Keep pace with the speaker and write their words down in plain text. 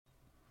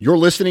You're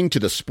listening to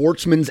the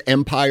Sportsman's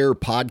Empire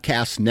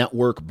Podcast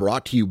Network,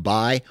 brought to you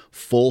by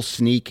Full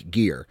Sneak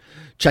Gear.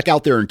 Check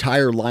out their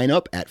entire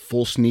lineup at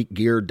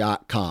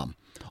fullsneakgear.com.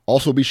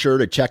 Also be sure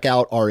to check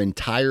out our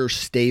entire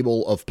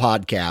stable of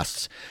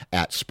podcasts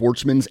at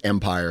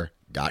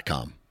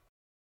sportsmansempire.com.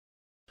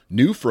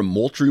 New from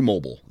Moultrie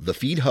Mobile, the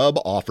Feed Hub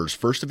offers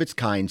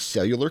first-of-its-kind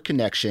cellular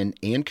connection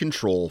and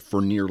control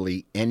for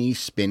nearly any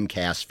spin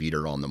cast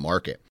feeder on the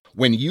market.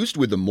 When used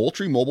with the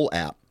Moultrie Mobile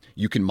app,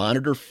 you can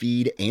monitor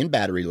feed and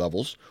battery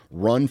levels,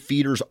 run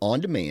feeders on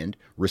demand,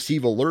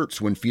 receive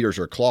alerts when feeders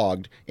are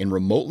clogged, and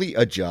remotely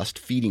adjust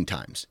feeding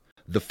times.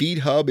 The Feed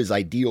Hub is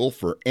ideal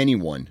for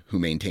anyone who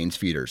maintains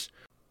feeders.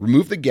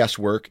 Remove the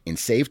guesswork and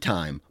save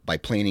time by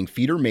planning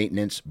feeder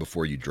maintenance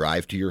before you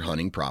drive to your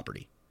hunting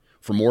property.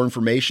 For more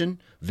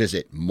information,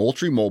 visit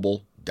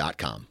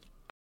MoultrieMobile.com.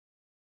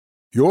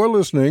 You're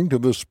listening to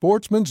the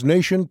Sportsman's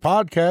Nation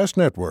Podcast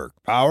Network,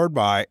 powered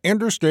by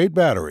Interstate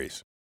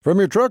Batteries. From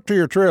your truck to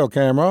your trail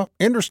camera,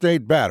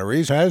 Interstate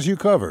Batteries has you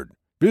covered.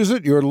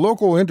 Visit your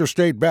local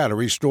Interstate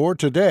Battery store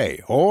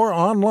today or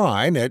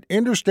online at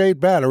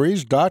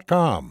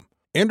interstatebatteries.com.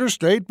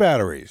 Interstate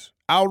Batteries,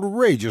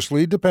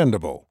 outrageously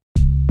dependable.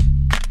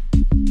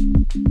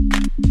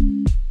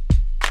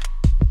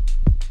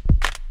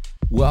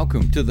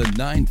 Welcome to the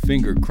Nine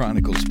Finger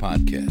Chronicles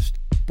podcast,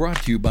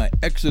 brought to you by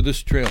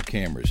Exodus Trail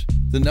Cameras,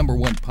 the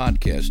 #1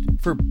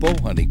 podcast for bow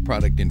hunting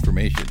product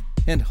information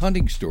and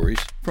hunting stories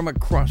from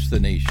across the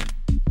nation.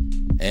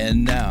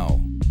 And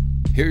now,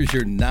 here's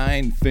your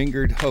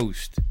nine-fingered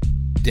host,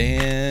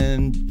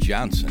 Dan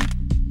Johnson.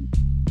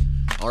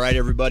 All right,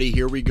 everybody,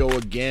 here we go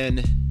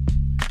again.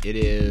 It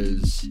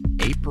is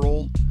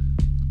April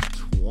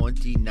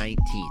 2019.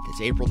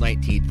 It's April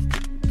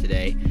 19th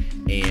today,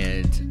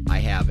 and I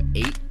have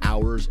 8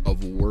 hours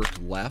of work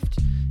left,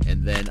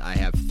 and then I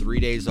have 3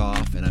 days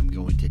off, and I'm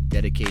going to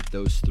dedicate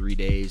those 3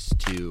 days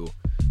to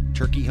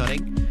turkey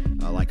hunting,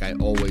 like I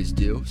always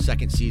do.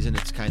 Second season,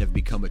 it's kind of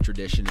become a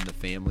tradition in the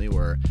family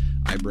where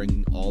I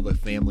bring all the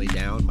family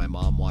down. My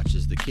mom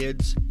watches the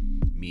kids.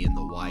 Me and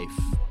the wife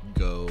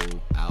go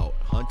out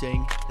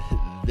hunting.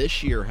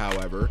 This year,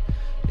 however,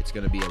 it's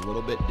going to be a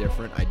little bit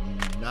different. I'm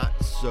not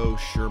so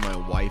sure my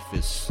wife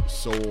is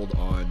sold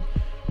on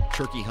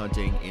turkey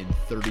hunting in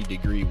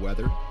 30-degree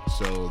weather,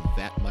 so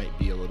that might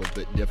be a little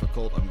bit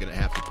difficult. I'm going to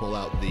have to pull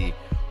out the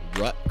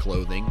rut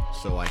clothing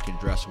so I can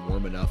dress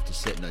warm enough to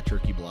sit in a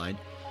turkey blind.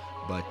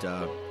 But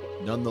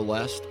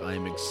nonetheless,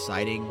 I'm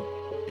excited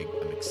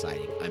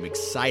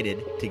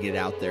to get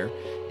out there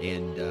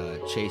and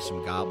chase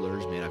some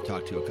gobblers. Man, I've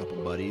talked to a couple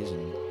buddies,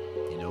 and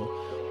you know,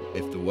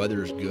 if the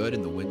weather's good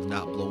and the wind's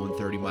not blowing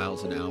 30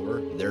 miles an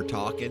hour, they're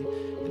talking,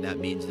 and that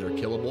means they're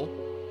killable.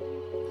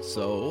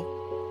 So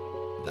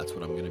that's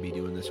what I'm going to be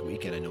doing this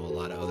weekend. I know a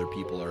lot of other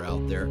people are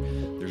out there.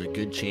 There's a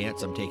good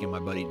chance I'm taking my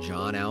buddy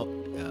John out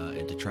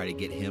and to try to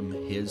get him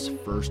his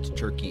first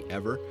turkey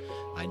ever.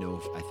 I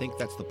think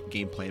that's the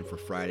game plan for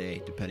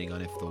Friday, depending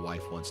on if the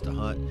wife wants to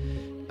hunt.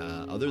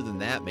 Other than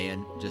that,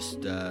 man,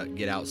 just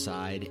get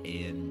outside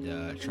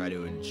and try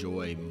to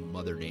enjoy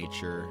Mother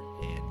Nature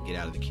and get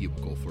out of the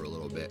cubicle for a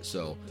little bit.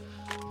 So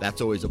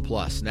that's always a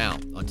plus. Now,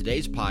 on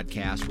today's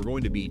podcast, we're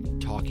going to be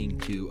talking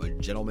to a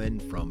gentleman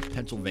from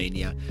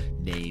Pennsylvania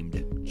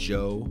named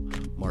Joe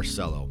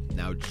Marcello.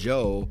 Now,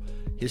 Joe,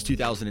 his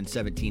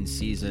 2017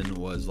 season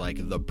was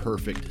like the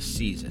perfect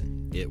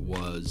season. It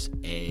was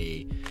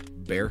a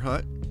bear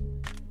hunt,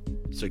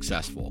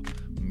 successful.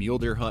 Mule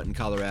deer hunt in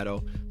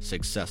Colorado,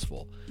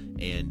 successful.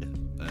 And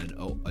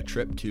a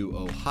trip to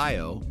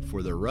Ohio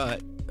for the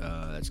rut,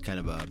 that's kind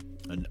of a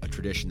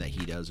tradition that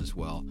he does as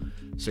well,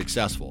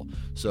 successful.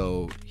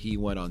 So he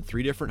went on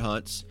 3 different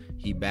hunts.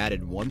 He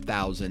batted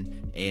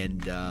 1,000,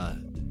 and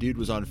dude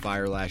was on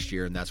fire last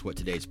year, and that's what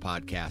today's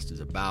podcast is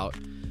about.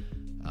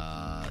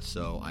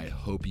 So I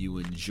hope you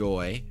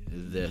enjoy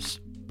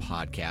this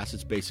podcast.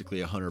 It's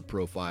basically a hunter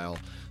profile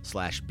 /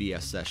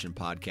 BS session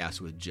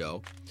podcast with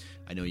Joe.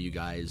 I know you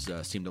guys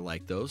seem to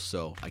like those,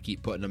 so I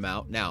keep putting them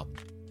out. Now,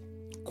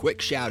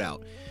 quick shout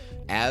out.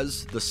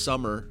 As the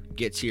summer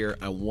gets here,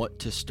 I want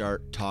to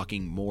start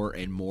talking more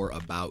and more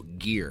about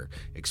gear,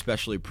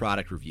 especially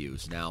product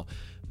reviews. Now,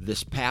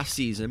 this past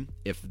season,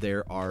 if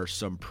there are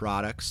some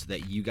products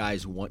that you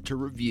guys want to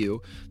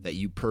review that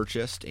you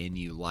purchased and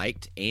you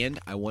liked, and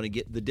I want to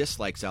get the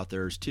dislikes out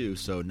there too,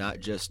 so not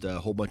just a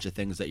whole bunch of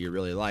things that you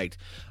really liked.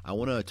 I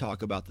want to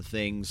talk about the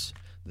things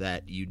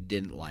that you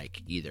didn't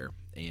like either,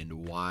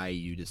 and why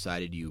you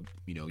decided you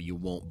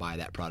won't buy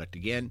that product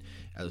again,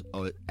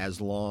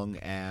 as long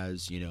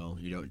as you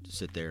don't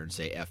sit there and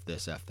say F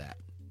this, F that.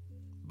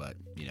 But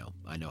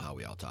I know how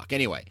we all talk.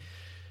 Anyway,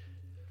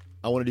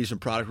 I want to do some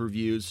product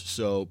reviews,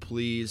 so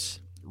please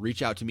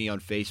reach out to me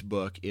on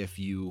Facebook if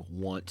you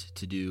want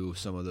to do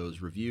some of those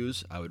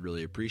reviews. I would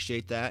really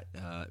appreciate that.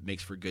 It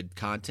makes for good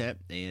content,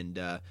 and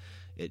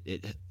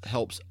it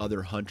helps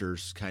other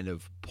hunters kind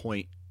of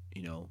point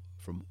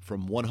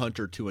from one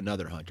hunter to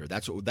another hunter.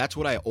 That's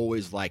what I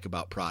always like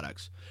about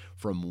products.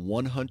 From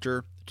one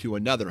hunter to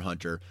another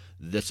hunter,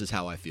 this is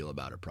how I feel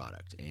about a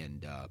product.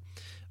 And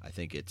I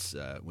think it's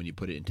when you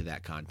put it into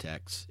that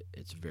context,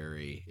 it's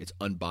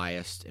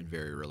unbiased and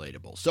very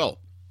relatable. So,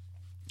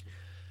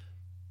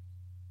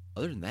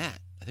 other than that,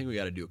 I think we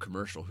got to do a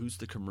commercial. Who's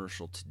the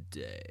commercial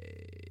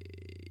today?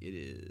 It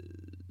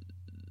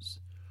is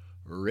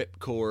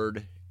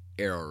Ripcord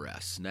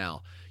AeroRest.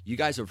 Now, you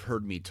guys have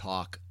heard me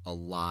talk a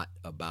lot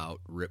about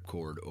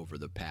Ripcord over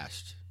the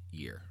past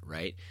year,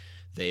 right?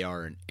 They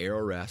are an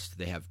AeroRest.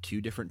 They have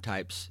two different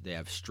types. They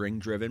have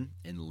string-driven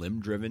and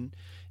limb-driven,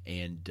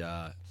 and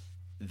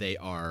they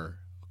are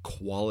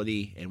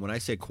quality. And when I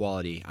say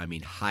quality, I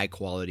mean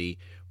high-quality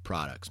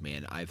products,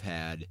 man. I've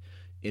had,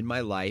 in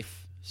my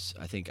life,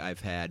 I think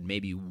I've had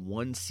maybe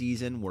one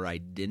season where I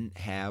didn't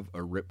have a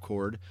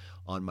Ripcord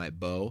on my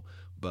bow,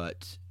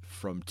 but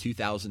from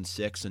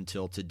 2006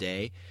 until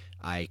today,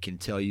 I can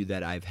tell you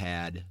that I've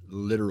had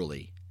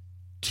literally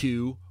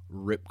 2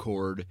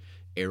 Ripcord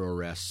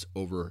AeroRests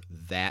over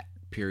that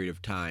period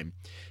of time.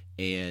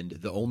 And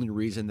the only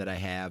reason that I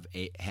had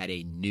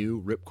a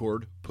new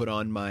Ripcord put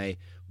on my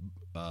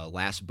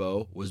last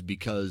bow was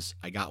because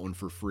I got one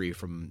for free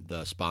from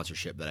the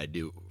sponsorship that I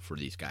do for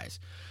these guys.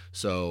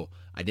 So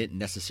I didn't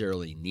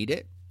necessarily need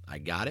it. I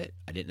got it.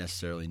 I didn't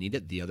necessarily need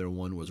it. The other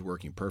one was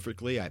working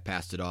perfectly. I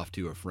passed it off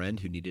to a friend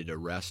who needed a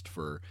rest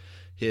for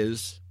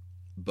his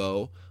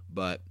bow,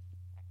 but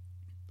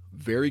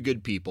very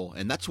good people.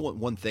 And that's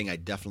one thing I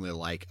definitely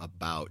like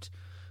about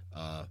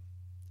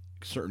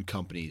certain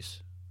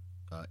companies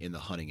in the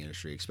hunting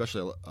industry,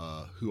 especially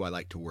who I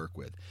like to work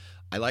with.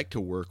 I like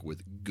to work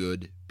with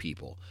good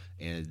people,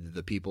 and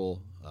the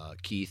people,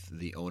 Keith,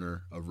 the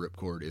owner of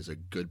Ripcord, is a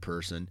good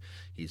person.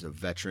 He's a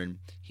veteran.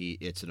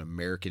 It's an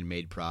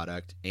American-made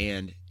product,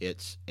 and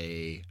it's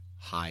a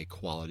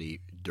high-quality,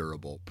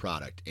 durable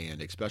product.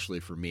 And especially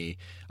for me,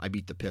 I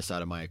beat the piss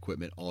out of my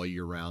equipment all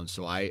year round,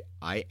 so I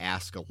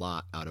ask a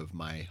lot out of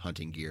my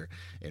hunting gear,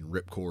 and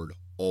Ripcord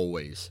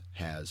always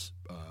has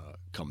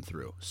come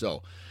through.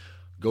 So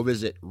go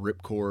visit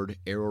Ripcord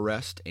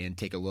AeroRest and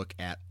take a look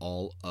at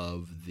all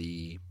of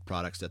the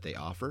products that they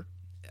offer.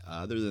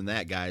 Other than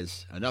that,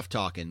 guys, enough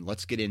talking.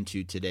 Let's get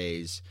into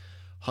today's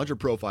Hunter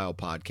Profile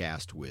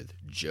podcast with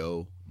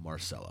Joe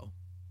Marcello.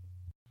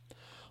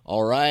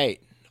 All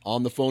right.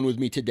 On the phone with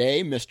me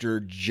today,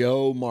 Mr.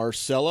 Joe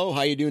Marcello.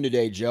 How you doing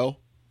today, Joe?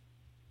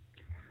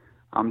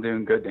 I'm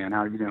doing good, Dan. How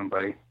are you doing,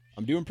 buddy?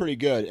 I'm doing pretty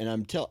good. And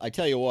I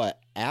tell you what,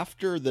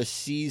 after the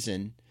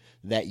season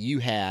that you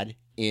had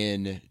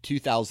in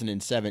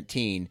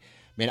 2017,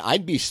 man,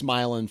 I'd be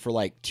smiling for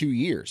like 2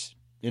 years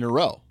in a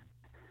row.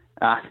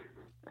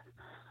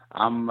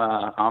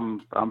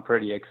 I'm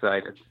pretty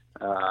excited.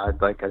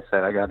 Like I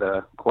said, I got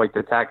quite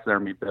the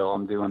taxidermy bill.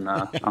 I'm doing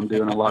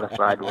a lot of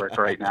side work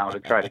right now to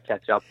try to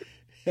catch up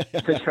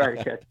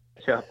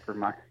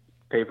for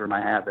pay for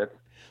my habits.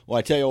 Well,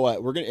 I tell you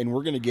what, we're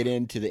gonna get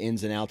into the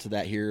ins and outs of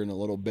that here in a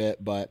little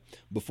bit. But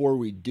before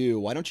we do,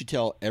 why don't you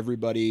tell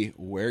everybody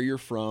where you're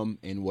from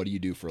and what do you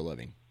do for a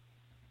living?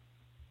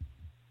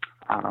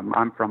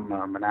 I'm from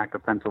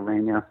Monaca,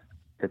 Pennsylvania.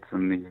 It's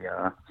in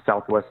the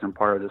southwestern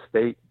part of the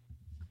state,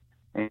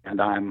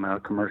 and I'm a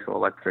commercial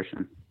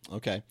electrician.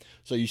 Okay,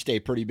 so you stay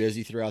pretty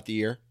busy throughout the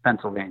year?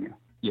 Pennsylvania.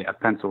 Yeah.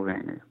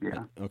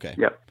 Okay.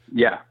 Yep.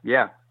 Yeah.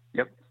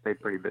 Stay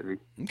pretty busy.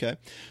 Okay.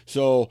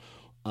 So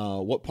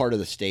what part of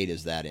the state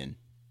is that in?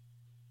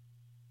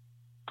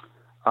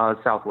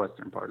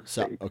 Southwestern part of the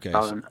state. Okay.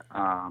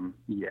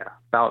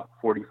 About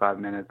 45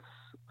 minutes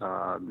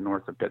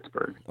north of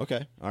Pittsburgh.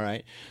 Okay. All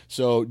right.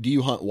 So do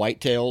you hunt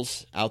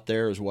whitetails out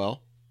there as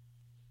well?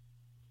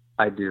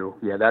 I do.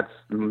 Yeah, that's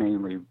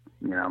mainly,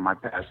 my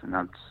passion.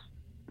 That's,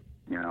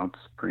 it's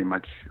pretty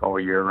much all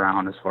year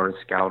round as far as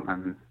scouting,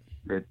 and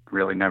it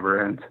really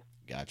never ends.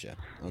 Gotcha.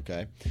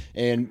 Okay.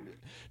 And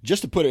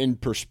just to put it in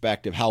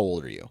perspective, how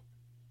old are you?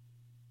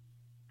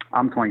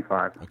 I'm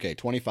 25. Okay,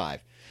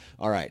 25.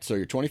 All right, so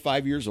you're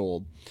 25 years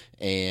old,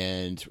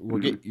 and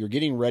you're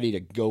getting ready to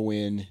go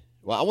in.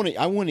 Well,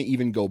 I want to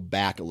even go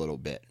back a little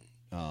bit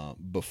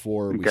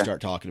before we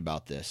start talking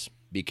about this,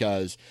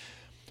 because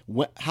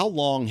how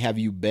long have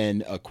you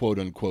been a quote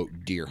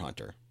unquote deer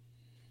hunter?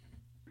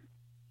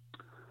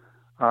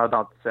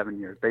 About 7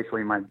 years.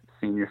 Basically,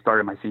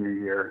 started my senior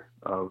year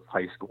of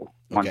high school.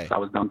 Once I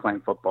was done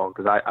playing football,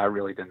 because I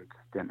really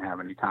didn't have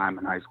any time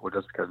in high school,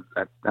 just because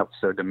that was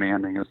so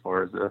demanding as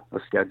far as the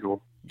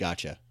schedule.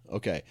 Gotcha.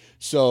 Okay.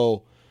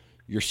 So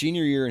your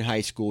senior year in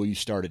high school, you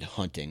started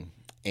hunting,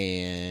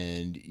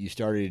 and you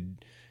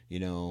started,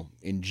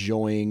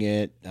 enjoying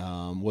it.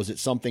 Was it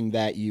something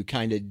that you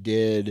kind of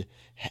did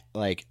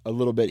like a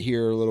little bit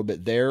here, a little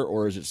bit there,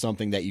 or is it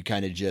something that you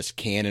kind of just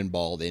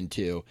cannonballed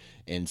into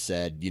and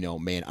said,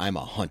 man, I'm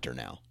a hunter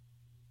now?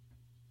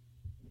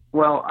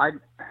 Well, I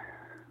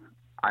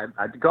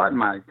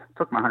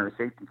took my hunter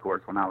safety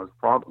course when I was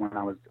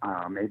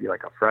maybe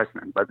like a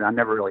freshman, but I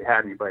never really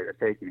had anybody to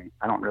take me.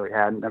 I don't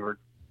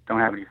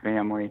have any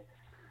family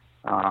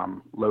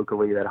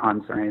locally that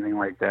hunts or anything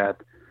like that.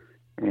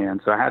 And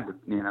so I had the,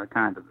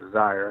 kind of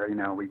desire,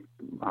 the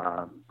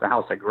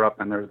house I grew up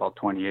in, there was about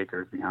 20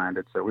 acres behind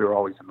it. So we were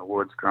always in the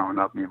woods growing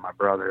up, me and my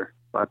brother.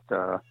 But,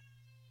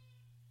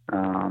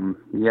 kind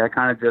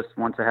of just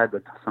once I had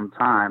some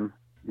time,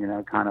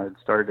 kind of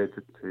started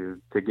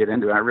to get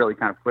into it. I really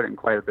kind of put in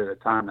quite a bit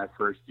of time that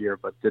first year,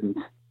 but it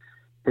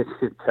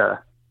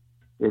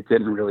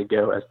didn't really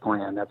go as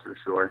planned. That's for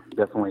sure.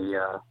 Definitely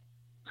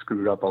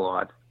screwed up a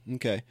lot.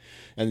 Okay.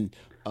 And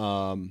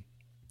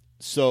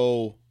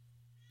so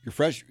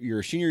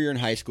your senior year in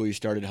high school, you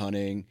started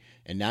hunting,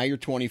 and now you're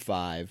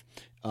 25.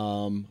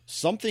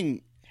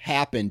 Something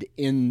happened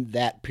in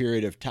that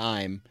period of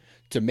time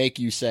to make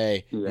you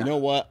say, you know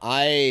what,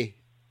 I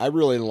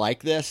really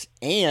like this,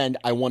 and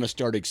I want to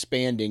start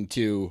expanding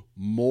to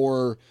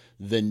more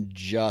than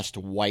just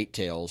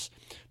whitetails.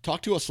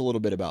 Talk to us a little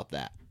bit about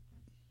that.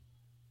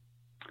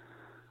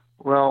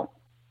 Well,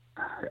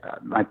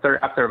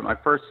 after my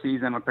first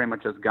season, I pretty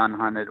much just gun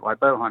hunted. Well, I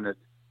bow hunted.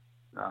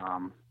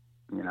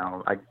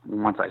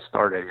 Once I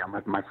started,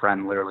 my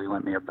friend literally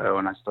lent me a bow,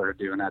 and I started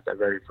doing that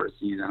very first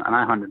season. And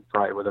I hunted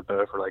probably with a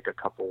bow for like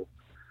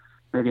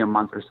maybe a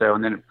month or so,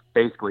 and then it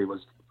basically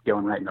was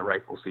going right into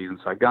rifle season.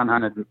 So I gun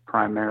hunted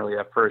primarily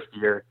that first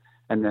year,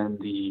 and then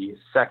the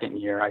second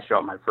year I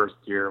shot my first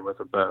deer with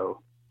a bow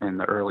in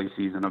the early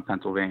season of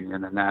Pennsylvania,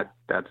 and then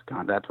that's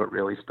what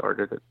really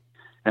started it.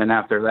 And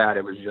after that,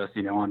 it was just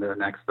on to the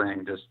next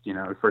thing. Just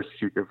first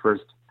shoot your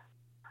first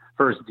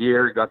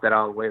deer, got that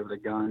out of the way with a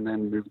gun,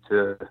 then moved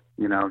to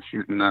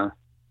shooting. The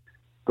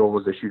goal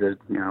was to shoot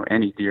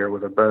any deer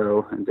with a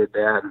bow, and did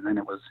that, and then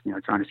it was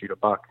trying to shoot a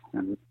buck,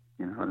 and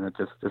and it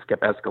just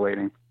kept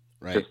escalating.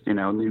 Right. Just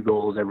new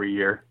goals every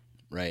year.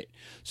 Right.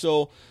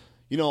 So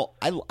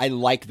I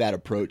like that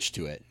approach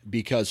to it,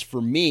 because for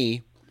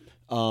me,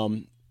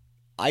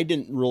 I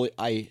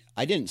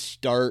didn't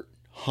start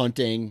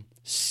hunting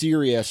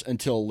serious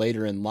until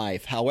later in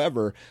life.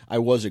 However, I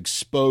was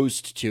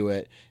exposed to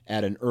it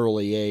at an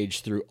early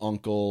age through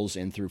uncles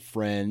and through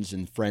friends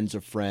and friends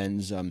of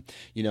friends. And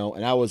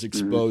I was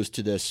exposed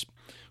to this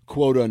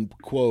quote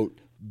unquote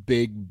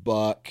big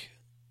buck.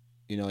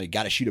 You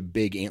got to shoot a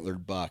big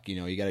antlered buck.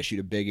 You got to shoot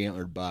a big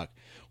antlered buck.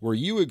 Were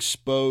you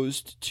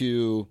exposed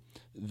to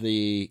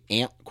the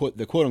quote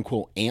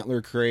unquote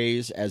antler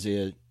craze as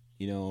a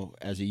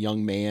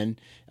young man?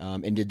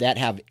 And did that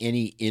have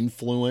any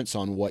influence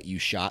on what you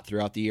shot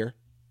throughout the year?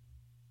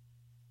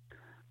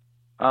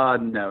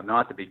 No, not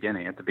at the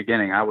beginning. At the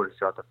beginning, I would have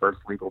shot the first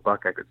legal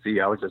buck I could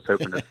see. I was just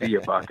hoping to see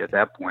a buck at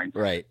that point.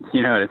 Right.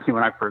 When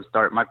I first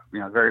started, my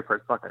very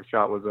first buck I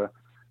shot was a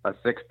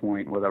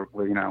 6-point with a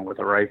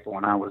rifle,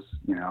 and I was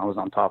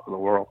on top of the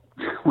world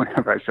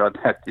whenever I shot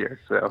that deer.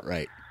 So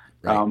right.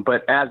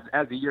 But as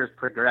the years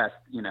progressed,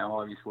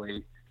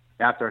 obviously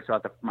after I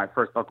shot my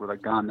first buck with a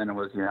gun, then it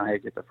was hey,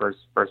 get the first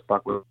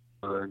buck with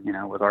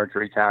with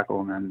archery tackle,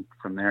 and then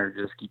from there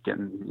just keep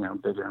getting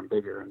bigger and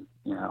bigger. And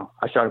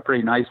I shot a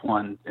pretty nice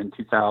one in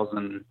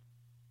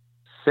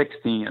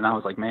 2016, and I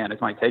was like, man,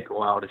 this might take a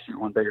while to shoot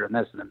one bigger than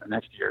this. And then the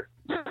next year,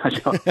 I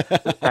shot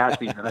this past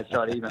season, I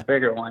shot an even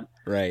bigger one.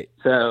 Right.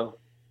 So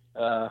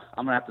I'm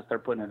gonna have to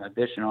start putting an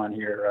addition on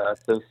here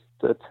to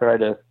try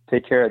to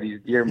take care of these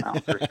deer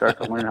mounts, or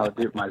start to learn how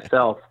to do it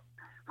myself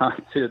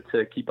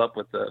to keep up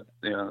with the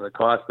the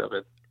cost of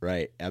it.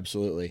 Right.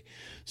 Absolutely.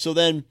 So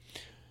then,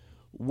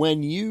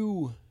 when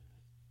you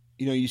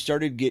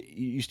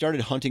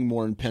started hunting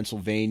more in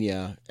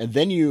Pennsylvania, and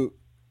then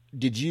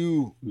did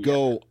you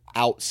go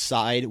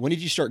outside? When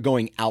did you start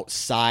going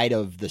outside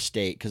of the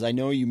state? Because I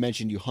know you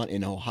mentioned you hunt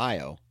in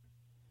Ohio.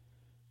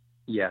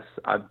 Yes,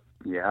 I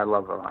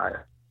love Ohio.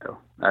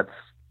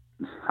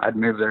 I'd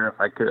move there if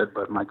I could,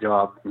 but my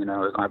job,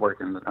 I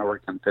work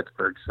in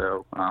Pittsburgh,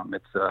 so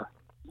it's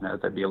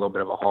that'd be a little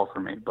bit of a haul for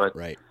me. But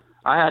right.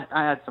 I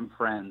had some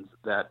friends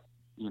that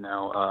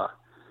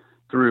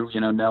through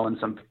knowing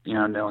some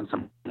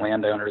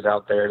landowners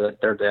out there that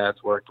their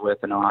dads worked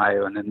with in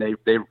Ohio, and then they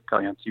two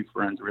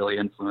friends really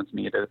influenced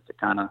me to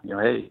kind of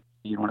hey,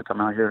 you want to come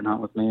out here and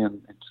hunt with me,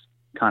 and just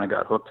kind of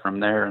got hooked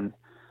from there, and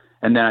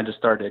then I just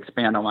started to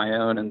expand on my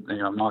own, and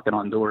I'm knocking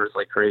on doors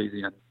like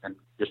crazy, and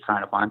just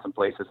trying to find some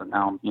places, and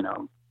now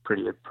I'm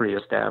pretty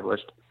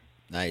established.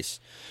 Nice.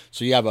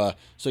 So you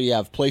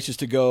have places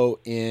to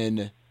go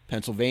in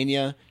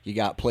Pennsylvania. You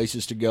got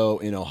places to go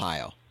in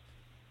Ohio.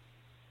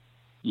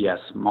 Yes.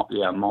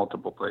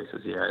 Multiple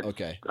places. Yeah.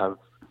 Okay. I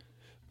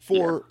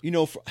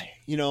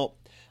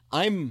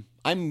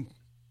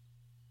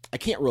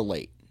can't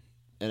relate.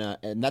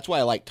 And that's why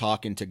I like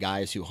talking to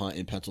guys who hunt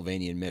in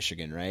Pennsylvania and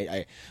Michigan,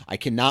 right? I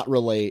cannot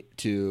relate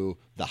to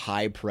the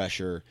high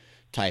pressure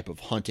type of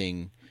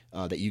hunting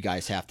that you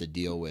guys have to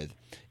deal with.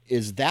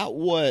 Is that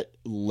what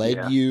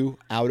led you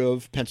out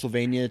of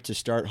Pennsylvania to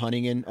start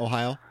hunting in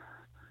Ohio?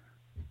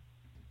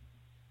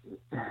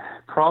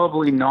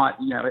 Probably not.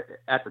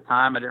 At the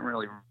time, I didn't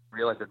really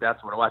realize that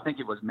that's what it was. I think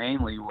it was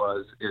mainly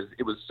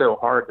it was so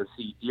hard to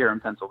see deer in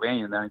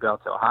Pennsylvania, and then I go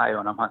out to Ohio,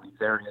 and I'm hunting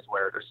these areas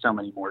where there's so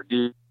many more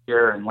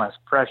deer and less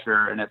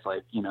pressure, and it's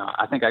like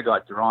I think I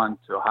got drawn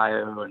to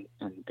Ohio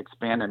and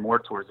expanded more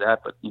towards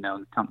that. But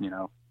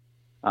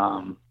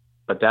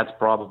But that's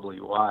probably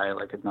why,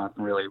 like, I'm not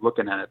really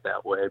looking at it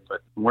that way,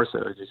 but more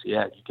so just,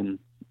 yeah,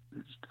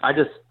 I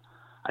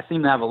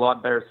seem to have a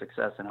lot better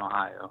success in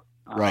Ohio.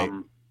 Right.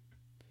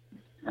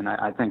 And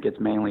I think it's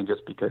mainly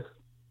just because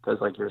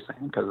like you were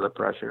saying, because of the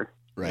pressure.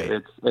 Right.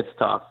 It's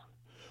tough.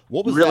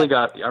 What was you really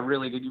that? got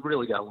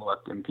to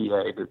look in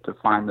PA to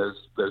find those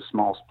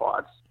small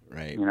spots.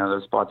 Right.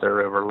 Those spots that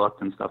are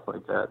overlooked and stuff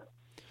like that.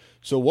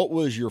 So what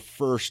was your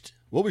first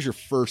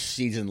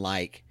season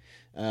like?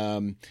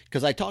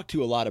 Because I talked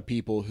to a lot of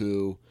people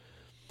who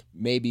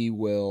maybe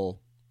will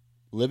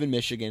live in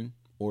Michigan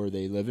or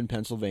they live in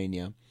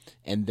Pennsylvania,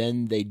 and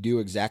then they do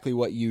exactly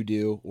what you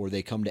do, or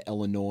they come to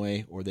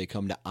Illinois or they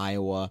come to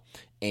Iowa,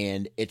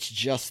 and it's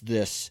just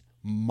this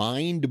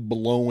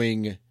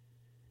mind-blowing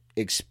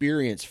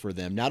experience for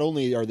them. Not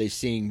only are they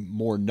seeing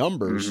more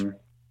numbers,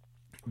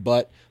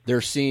 but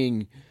they're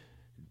seeing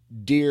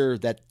deer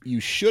that you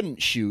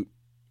shouldn't shoot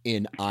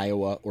in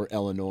Iowa or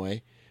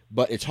Illinois,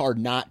 but it's hard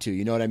not to.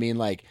 You know what I mean?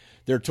 Like,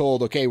 they're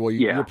told, okay, well,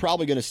 you're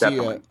probably going to see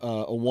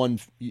a one.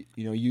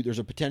 There's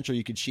a potential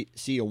you could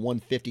see a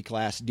 150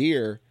 class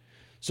deer,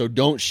 so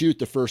don't shoot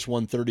the first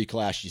 130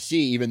 class you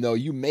see, even though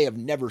you may have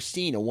never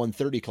seen a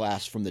 130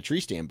 class from the tree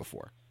stand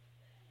before.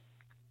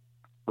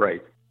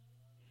 Right.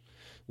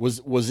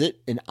 Was it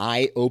an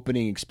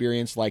eye-opening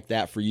experience like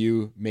that for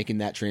you, making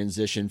that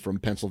transition from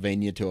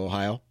Pennsylvania to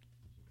Ohio?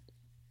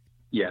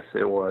 Yes,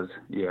 it was.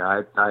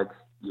 Yeah,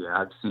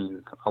 I've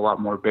seen a lot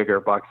more bigger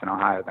bucks in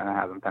Ohio than I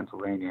have in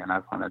Pennsylvania, and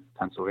I've hunted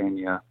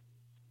Pennsylvania,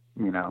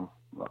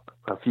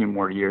 a few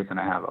more years than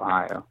I have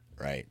Ohio.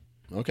 Right.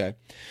 Okay.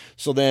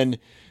 So then,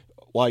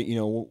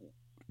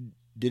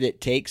 did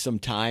it take some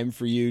time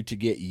for you to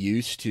get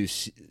used to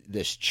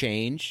this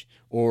change?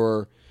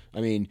 Or,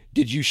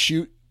 did you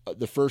shoot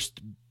the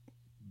first,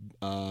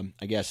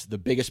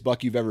 the biggest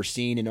buck you've ever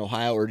seen in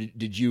Ohio, or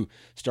did you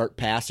start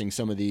passing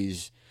some of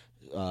these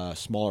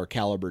smaller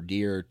caliber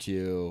deer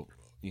to,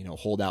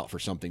 hold out for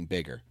something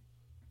bigger?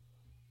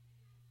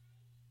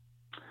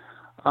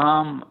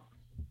 I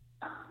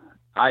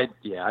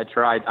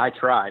tried. I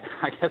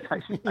guess I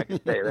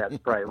could say that's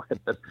probably what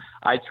it is.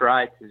 I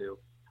tried to.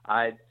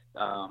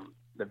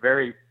 The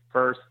very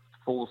first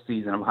full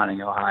season of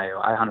hunting Ohio,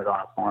 I hunted on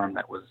a farm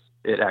that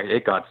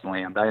it got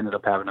slammed. I ended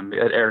up having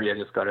that area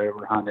just got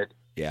overhunted.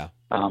 Yeah.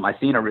 I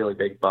seen a really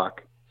big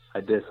buck.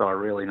 I did saw a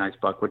really nice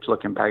buck, which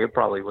looking back, it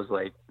probably was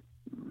like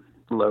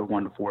low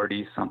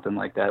 140s, something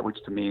like that, which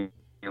to me,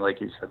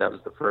 like you said, that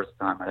was the first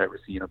time I'd ever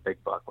seen a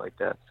big buck like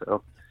that.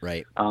 So,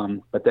 right.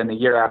 But then the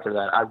year after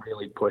that, I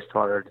really pushed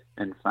hard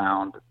and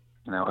found,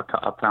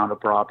 I found a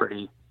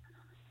property,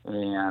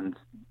 and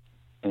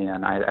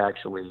I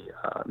actually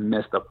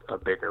missed a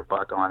bigger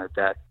buck on it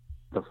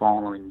the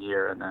following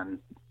year, and then,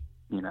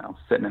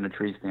 sitting in a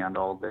tree stand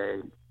all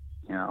day,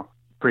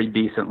 pretty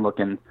decent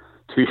looking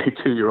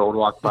 2-year-old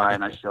walked by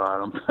and I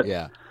shot him. But,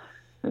 yeah.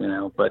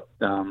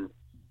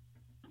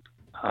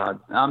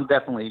 I'm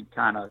definitely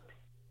kind of,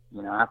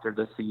 after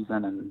this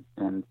season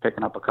and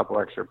picking up a couple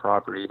extra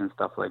properties and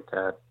stuff like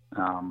that,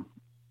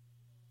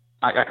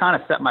 I kind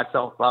of set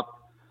myself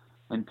up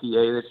in PA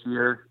this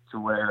year to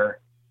where,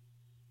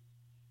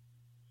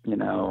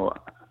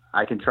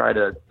 I can try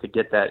to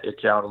get that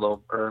itch out a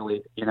little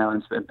early,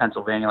 in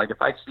Pennsylvania. Like,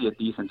 if I see a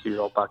decent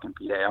 2-year-old buck in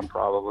PA, I'm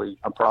probably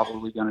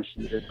going to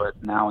shoot it.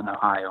 But now in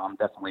Ohio, I'm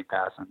definitely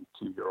passing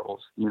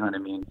 2-year-olds. You know what I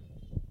mean?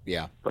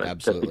 Yeah, but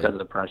absolutely. Just because of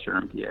the pressure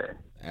in PA.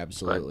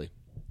 Absolutely.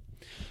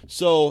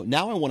 So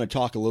now I want to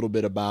talk a little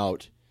bit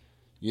about,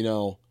 you've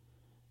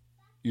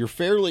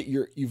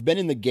been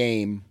in the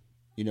game.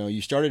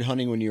 You started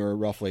hunting when you were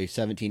roughly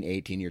 17,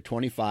 18. You're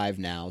 25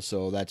 now,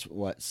 so that's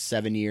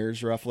 7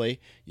 years roughly.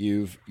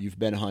 You've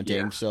been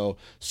hunting, yeah. So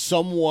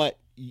somewhat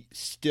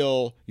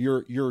still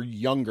you're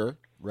younger,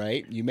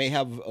 right? You may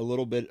have a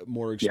little bit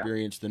more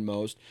experience than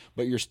most,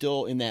 but you're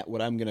still in that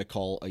what I'm going to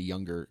call a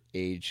younger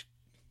age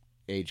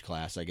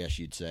class, I guess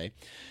you'd say.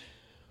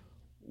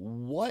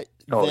 What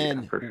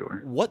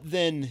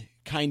then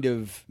kind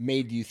of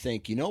made you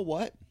think,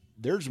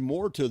 there's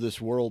more to this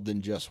world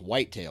than just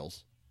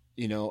whitetails?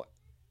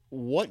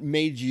 What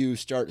made you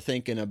start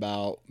thinking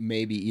about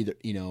maybe either,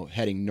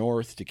 heading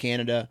north to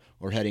Canada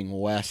or heading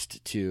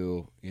west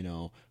to,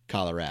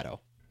 Colorado?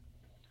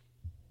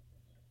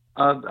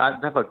 I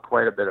have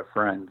quite a bit of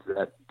friends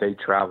that they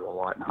travel a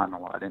lot and hunt a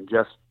lot, and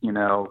just, it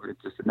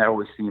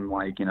always seemed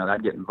like,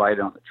 I'd get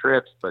invited on the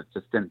trips, but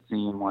just didn't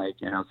seem like,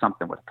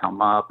 something would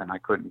come up and I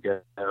couldn't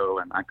go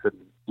and I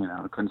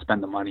couldn't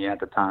spend the money at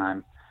the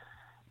time.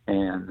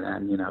 And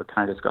then,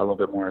 kind of just got a little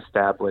bit more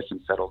established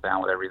and settled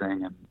down with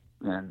everything. And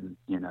then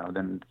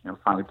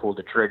finally pulled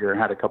the trigger and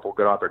had a couple of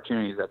good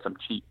opportunities at some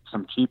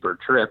cheaper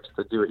trips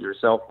to do it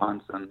yourself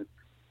hunts,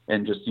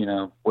 and just,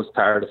 was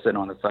tired of sitting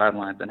on the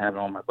sidelines and having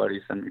all my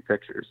buddies send me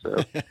pictures.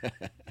 So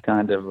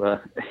kind of,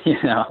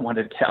 I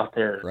wanted to get out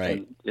there,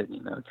 right,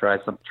 and try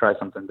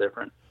something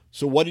different.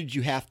 So what did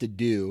you have to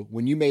do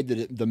when you made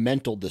the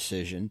mental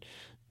decision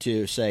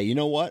to say, you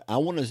know what, I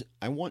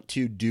want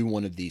to do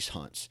one of these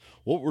hunts?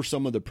 What were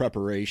some of the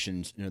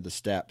preparations, the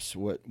steps?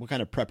 What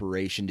kind of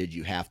preparation did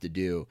you have to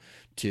do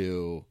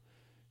to,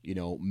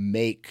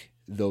 make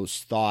those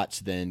thoughts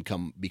then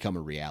become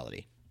a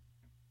reality?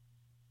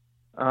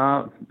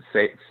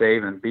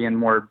 Saving, being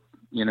more,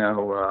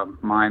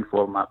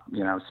 mindful of my,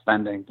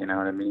 spending, you know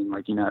what I mean?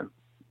 Like,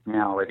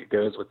 like it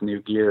goes with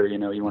new gear,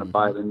 you want to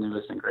buy the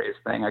newest and greatest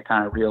thing. I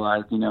kind of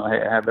realized, hey,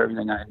 I have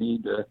everything I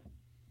need to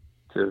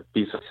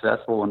be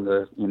successful and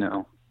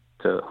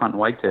to hunt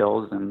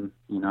whitetails. And,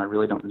 I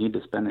really don't need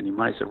to spend any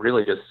money. So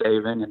really just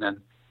saving and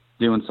then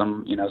doing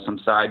some, some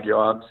side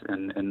jobs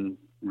and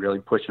really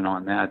pushing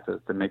on that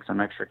to make some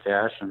extra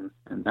cash. And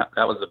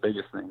that was the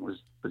biggest thing was,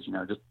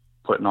 just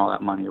putting all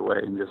that money away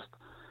and just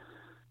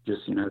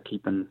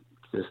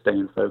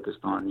staying focused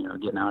on,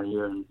 getting out of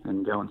here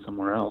and going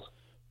somewhere else.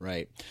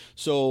 Right.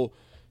 So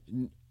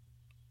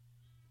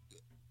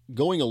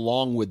going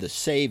along with the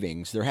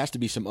savings, there has to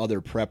be some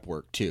other prep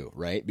work too,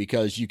 right?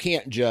 Because you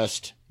can't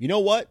just,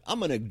 I'm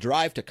going to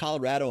drive to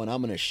Colorado and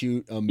I'm going to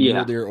shoot a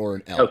mule deer or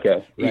an elk.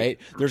 Okay. Right.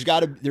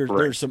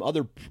 There's some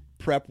other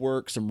prep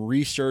work, some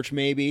research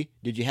maybe.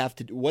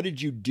 What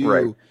did you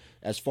do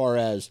as far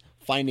as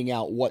finding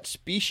out what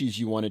species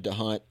you wanted to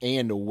hunt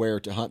and where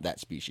to hunt that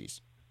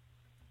species?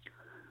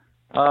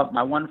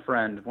 My one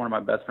of my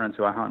best friends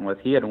who I hunt with,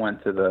 he had went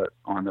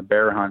on the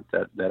bear hunt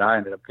that I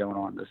ended up going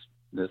on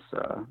this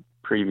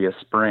previous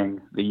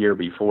spring the year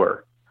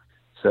before.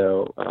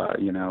 So,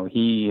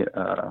 he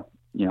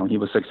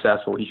was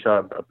successful. He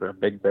shot a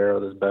big bear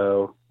with his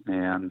bow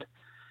and,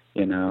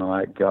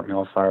 I got me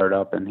all fired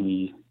up and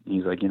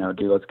he's like,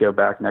 dude, let's go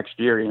back next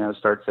year,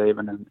 start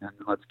saving and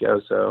let's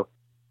go. So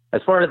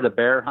as far as the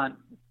bear hunt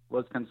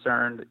was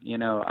concerned,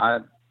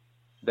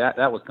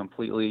 that was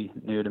completely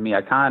new to me.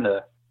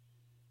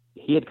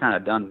 He had kind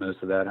of done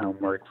most of that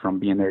homework from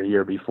being there a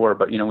year before,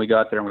 but, we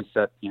got there and we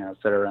set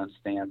our own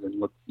stands and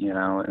looked,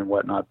 and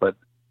whatnot. But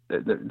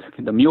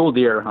the mule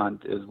deer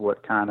hunt is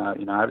what kind of,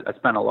 I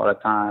spent a lot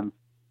of time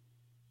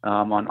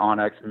on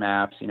Onyx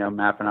maps,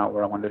 mapping out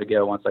where I wanted to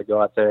go once I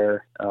got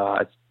there.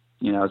 I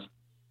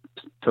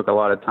took a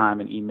lot of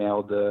time and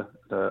emailed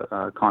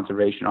the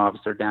conservation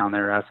officer down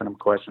there, asking him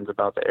questions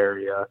about the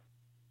area,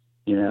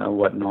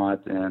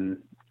 whatnot.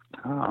 And,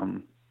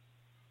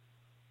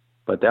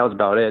 but that was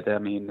about it. I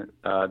mean,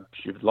 a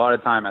lot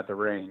of time at the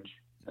range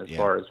as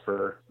far as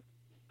for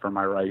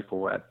my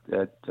rifle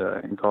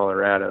in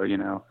Colorado.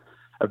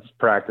 I was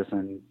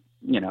practicing,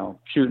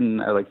 shooting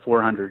at like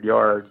 400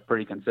 yards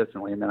pretty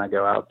consistently, and then I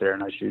go out there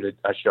and I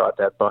shot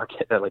that buck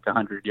at like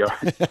 100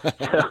 yards.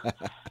 So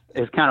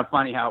it's kind of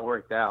funny how it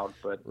worked out.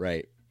 But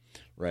right.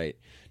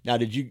 Now,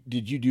 did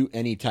you do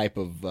any type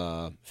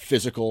of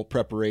physical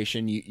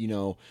preparation?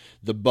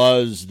 The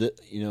buzz that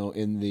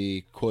in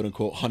the quote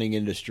unquote hunting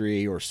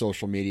industry or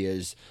social media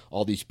is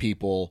all these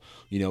people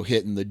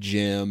hitting the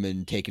gym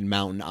and taking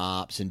mountain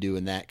ops and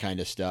doing that kind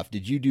of stuff.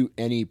 Did you do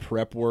any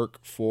prep work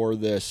for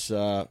this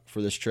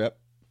trip?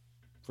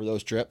 For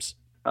those trips?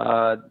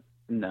 No,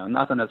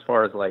 nothing as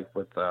far as like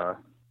with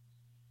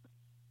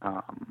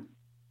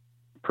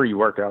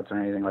pre-workouts or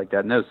anything like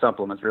that. No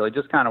supplements really,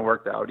 just kind of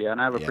worked out. Yeah. And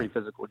I have a pretty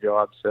physical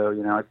job. So,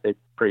 I stay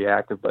pretty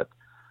active, but,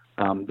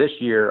 this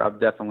year I've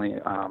definitely,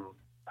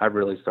 I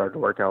really started to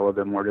work out a little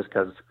bit more just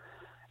cause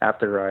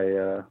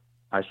after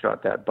I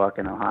shot that buck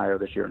in Ohio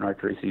this year in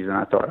archery season,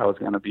 I thought I was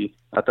going to be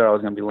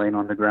laying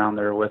on the ground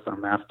there with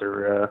them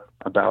after,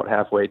 about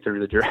halfway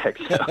through the drag.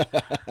 So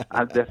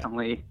I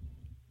definitely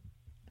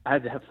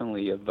have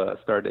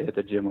started to hit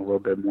the gym a little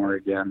bit more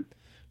again.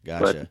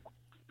 Gotcha.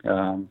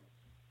 But,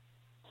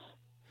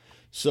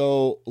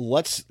 so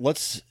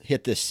let's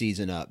hit this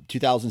season up,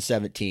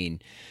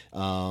 2017.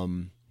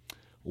 So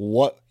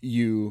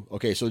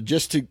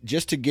just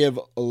to give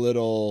a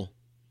little,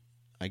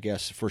 I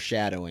guess,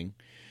 foreshadowing,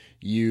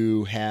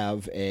 you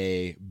have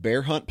a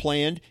bear hunt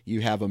planned, you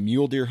have a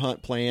mule deer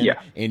hunt planned,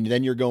 and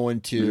then you're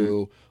going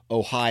to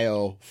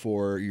Ohio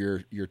for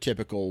your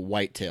typical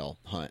whitetail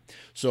hunt.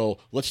 So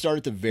let's start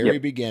at the very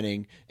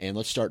beginning and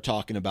let's start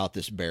talking about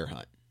this bear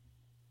hunt.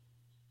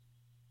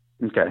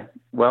 Okay.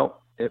 Well,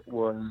 it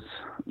was,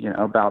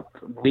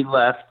 we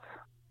left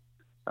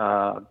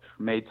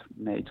May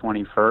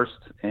 21st,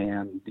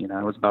 and it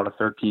was about a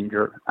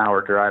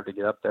 13-hour drive to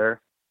get up there.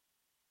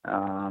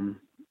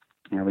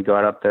 We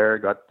got up there,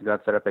 got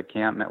set up at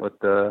camp, met with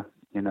the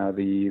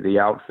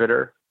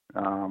outfitter.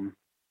 And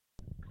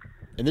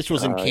this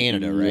was in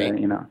Canada, right?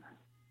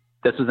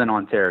 This was in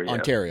Ontario.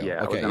 Ontario.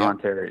 Yeah, okay. It was in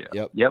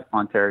Ontario. Yep.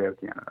 Ontario,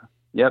 Canada.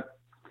 Yep.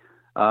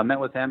 Met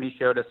with him. He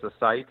showed us the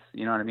sites.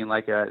 You know what I mean?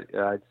 Like I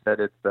said,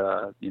 it's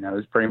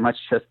it's pretty much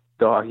just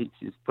dog. He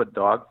just put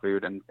dog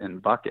food in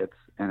buckets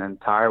and then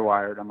tire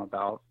wired them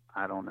about,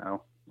 I don't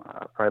know,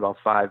 probably about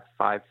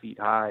 5 feet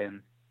high.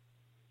 And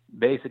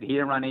basically, he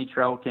didn't run any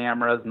trail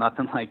cameras,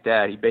 nothing like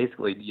that. He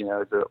basically,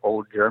 is an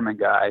old German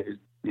guy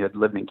who had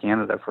lived in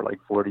Canada for like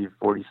 40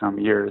 some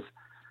years.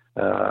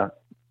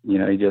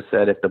 He just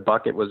said if the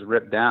bucket was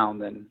ripped down,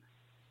 then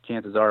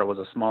chances are it was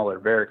a smaller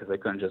bear because they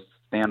couldn't just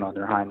stand on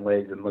their hind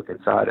legs and look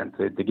inside and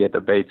to get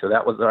the bait. So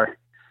that was our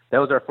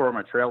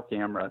former trail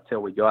camera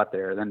until we got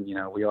there. Then, you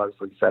know, we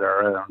obviously set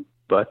our own,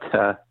 but,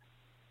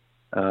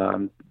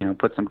 you know,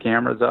 put some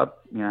cameras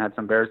up, you know, had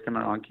some bears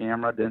coming on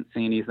camera, didn't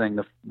see anything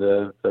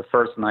the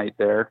first night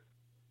there.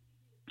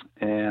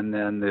 And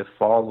then the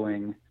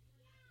following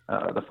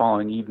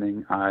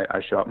evening,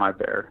 I shot my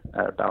bear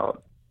at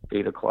about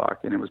 8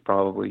 o'clock, and it was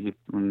probably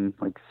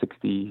like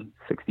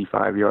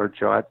 65 yard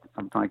shot,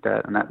 something like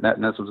that.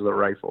 And this was the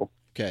rifle.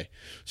 Okay.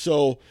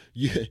 So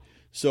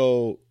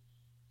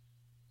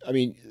I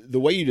mean, the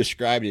way you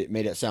described it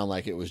made it sound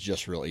like it was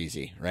just real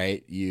easy,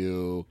 right?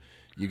 You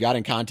got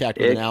in contact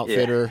with an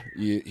outfitter,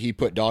 he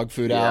put dog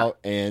food out,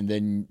 and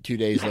then 2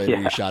 days later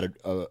you shot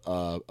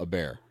a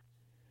bear.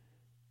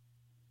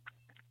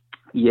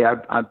 Yeah,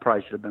 I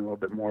probably should have been a little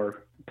bit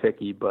more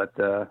picky, but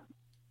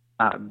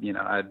you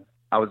know,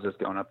 I was just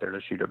going up there to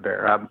shoot a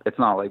bear. It's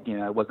not like, you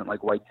know, it wasn't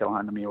like whitetail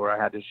hunting me where I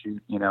had to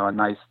shoot, you know, a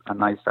nice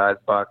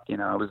sized buck. You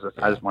know, it was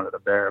I just wanted a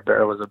bear. A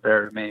bear was a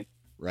bear to me.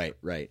 Right.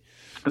 It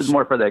was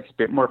more for the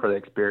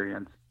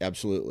experience.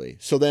 Absolutely.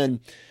 So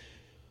then,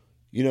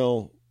 you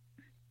know,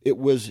 it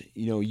was,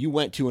 you know, you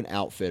went to an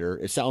outfitter.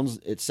 It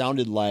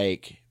sounded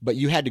like, but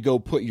you had to go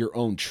put your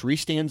own tree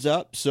stands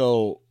up.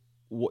 So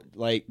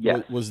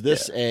yes. Was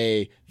this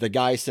the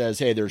guy says,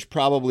 hey, there's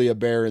probably a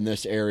bear in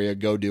this area,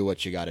 go do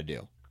what you got to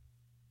do?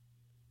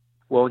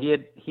 Well, he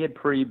had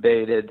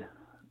pre-baited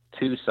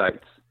 2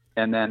 sites,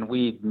 and then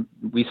we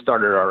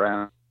started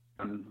our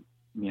own,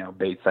 you know,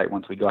 bait site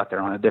once we got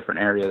there on a different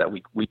area that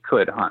we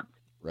could hunt.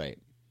 Right.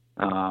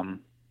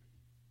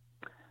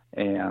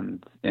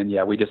 And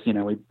yeah, we just, you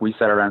know, we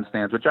set our own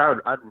stands, which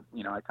I'd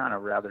you know, I kind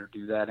of rather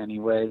do that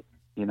anyway,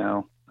 you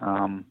know,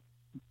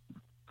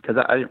 because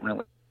I didn't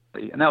really.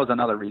 And that was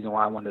another reason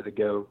why I wanted to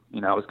go, you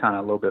know, I was kind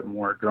of a little bit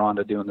more drawn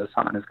to doing this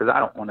hunt, is because I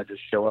don't want to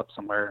just show up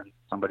somewhere and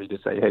somebody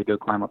just say, hey, go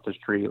climb up this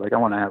tree. Like, I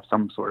want to have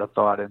some sort of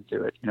thought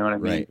into it. You know what I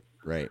mean?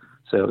 Right.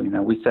 So, you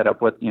know, we set up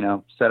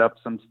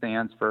some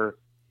stands for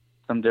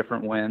some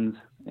different winds,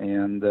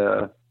 and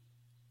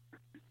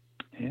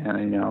you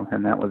know,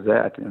 and that was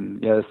that.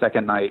 And yeah, the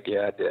second night,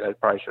 I did. I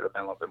probably should have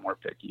been a little bit more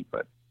picky,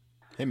 but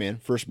hey man,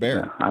 first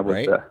bear, I was,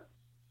 right?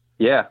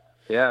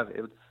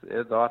 It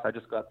was off. I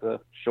just got the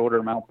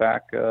shoulder mount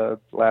back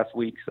last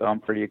week, so I'm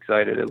pretty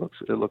excited. It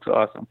looks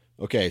awesome.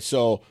 Okay,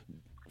 so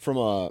from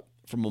a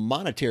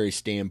monetary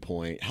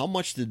standpoint, how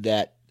much did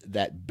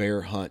that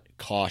bear hunt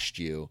cost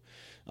you?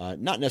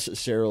 Not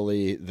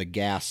necessarily the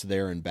gas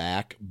there and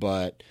back,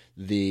 but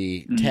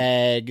the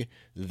tag,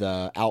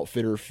 the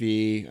outfitter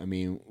fee. I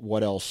mean,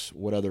 what else?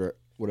 Whatever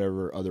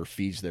other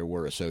fees there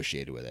were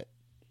associated with it.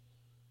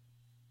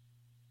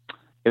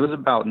 It was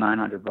about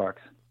 $900.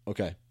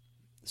 Okay.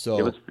 So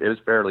it was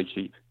fairly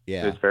cheap.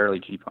 Yeah. It was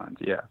fairly cheap hunt.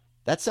 Yeah.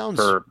 That sounds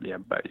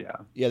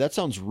Yeah, that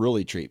sounds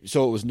really cheap.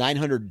 So it was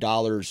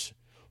 $900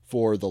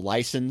 for the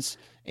license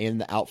and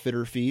the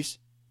outfitter fees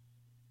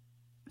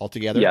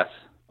altogether? Yes.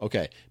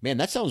 Okay. Man,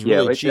 that sounds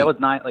really cheap. That was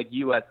 $900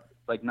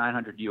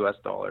 US,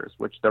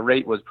 which the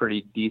rate was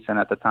pretty decent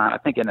at the time. I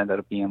think it ended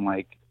up being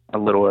like a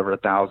little over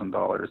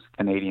 $1,000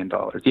 Canadian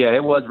dollars. Yeah,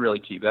 it was really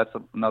cheap. That's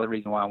another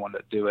reason why I wanted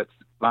to do it.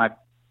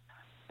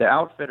 The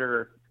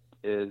outfitter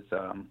is,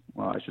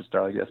 well, I should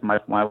start like this.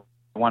 My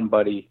one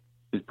buddy,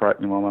 who's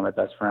probably one of my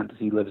best friends,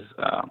 he lives,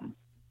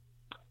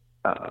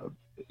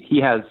 he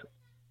has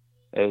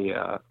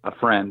a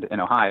friend in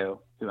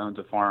Ohio who owns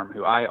a farm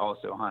who I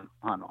also hunt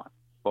on.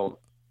 Well,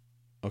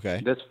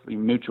 okay. This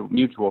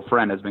mutual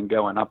friend has been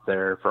going up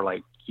there for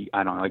like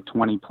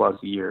 20 plus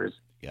years.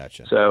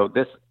 Gotcha. So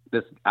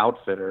this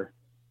outfitter,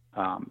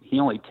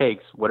 he only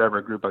takes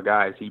whatever group of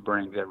guys he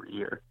brings every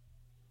year.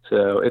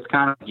 So it's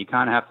you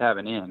kind of have to have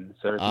an in.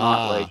 So it's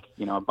not like,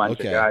 you know, a bunch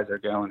of guys are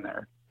going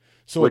there,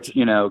 so which,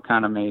 you know,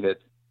 kind of made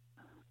it.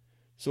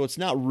 So it's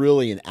not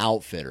really an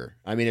outfitter.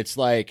 I mean, it's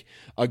like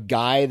a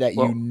guy that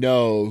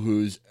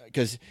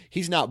because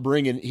he's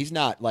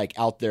not like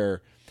out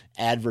there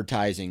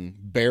advertising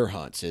bear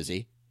hunts, is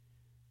he?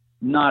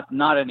 Not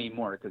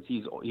anymore, because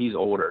he's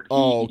older.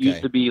 Oh, okay. He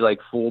used to be like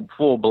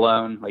full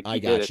blown, like I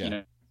did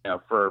it,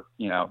 for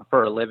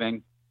a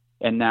living.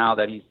 And now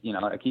that he's, you know,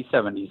 like he's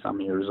 70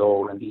 some years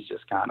old, and he's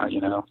just kind of,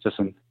 you know,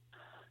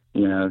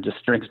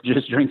 just drinks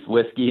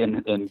whiskey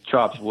and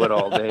chops wood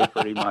all day,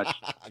 pretty much.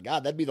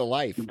 God, that'd be the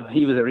life.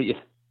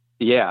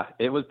 Yeah,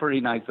 it was pretty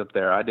nice up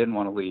there. I didn't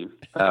want to leave.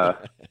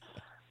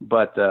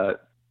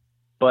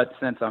 But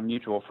since I'm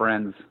mutual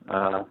friends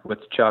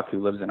with Chuck,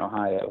 who lives in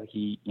Ohio,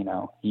 he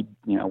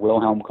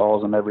Wilhelm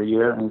calls him every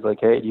year, and he's like,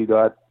 hey, you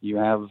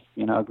have,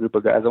 you know, a group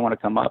of guys that want to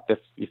come up.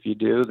 If you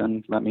do,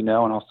 then let me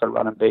know, and I'll start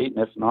running bait.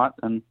 And if not,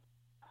 then,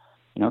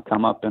 you know,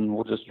 come up and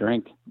we'll just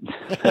drink.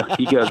 So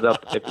he goes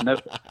up.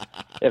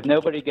 If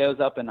nobody goes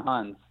up and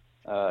hunts,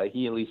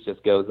 he at least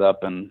just goes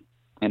up and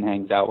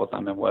hangs out with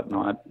them and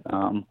whatnot.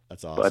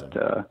 That's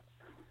awesome.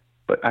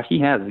 But he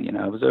has, you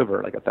know, it was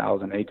over like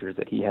 1,000 acres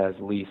that he has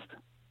leased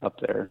up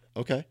there.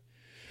 Okay.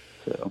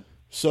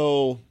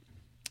 So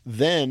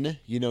then,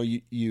 you know,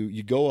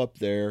 you go up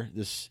there,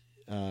 this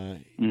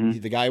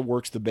The guy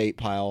works the bait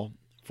pile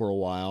for a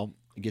while,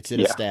 gets it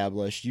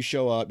established. You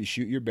show up, you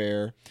shoot your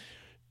bear.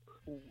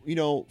 You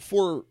know,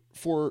 for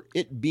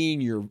it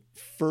being your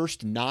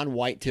first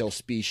non-whitetail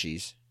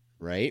species,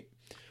 right?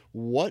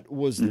 What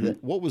was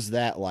what was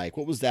that like?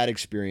 What was that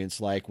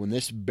experience like when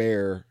this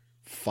bear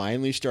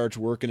finally starts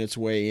working its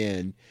way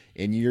in,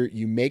 and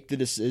you make the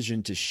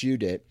decision to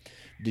shoot it?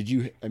 Did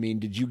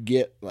you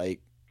get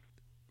like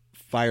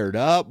fired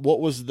up? What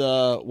was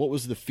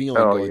the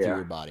feeling going through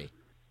your body?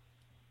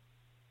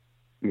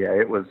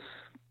 Yeah,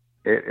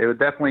 it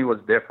definitely was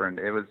different.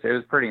 It was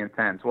pretty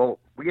intense. Well,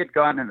 we had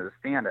gotten into the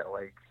stand at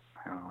like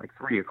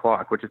 3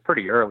 o'clock, which is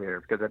pretty earlier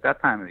because at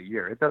that time of the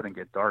year it doesn't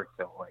get dark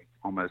till like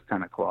almost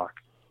 10 o'clock.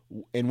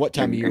 And what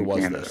time of year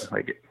was Canada. This?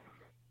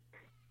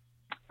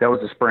 That was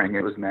the spring.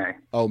 It was May.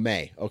 Oh,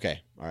 May.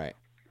 Okay. All right.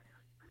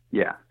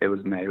 Yeah, it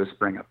was May. It was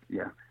spring up.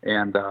 Yeah.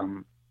 And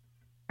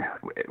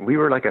we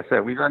were, like I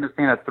said, we got to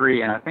stand at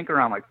 3, and I think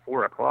around like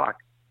 4 o'clock,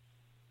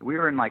 we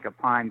were in like a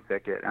pine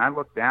thicket, and I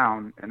looked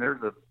down, and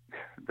there's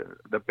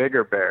the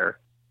bigger bear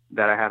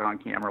that I had on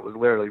camera was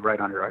literally right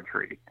under our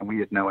tree, and we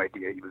had no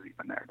idea he was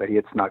even there, that he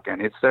had snuck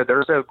in. It said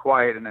they're so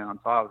quiet, and then on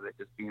top of it,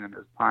 just being in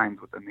those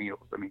pines with the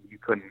needles. I mean,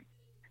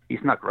 he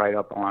snuck right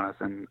up on us,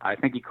 and I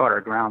think he caught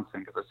our ground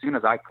scent because as soon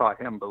as I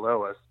caught him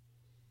below us,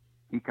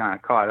 he kind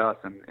of caught us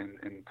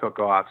and took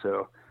off.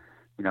 So,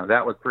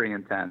 that was pretty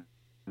intense.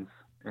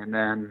 And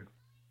then,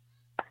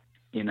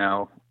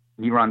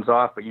 he runs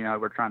off, but,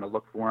 we're trying to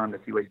look for him to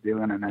see what he's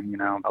doing. And then,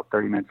 about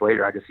 30 minutes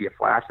later, I just see a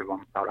flash of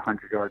him about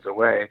 100 yards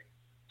away,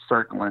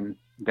 circling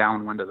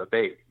downwind of the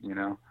bait,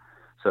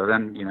 So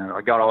then,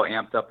 I got all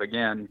amped up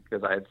again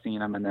because I had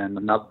seen him. And then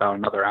about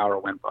another hour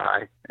went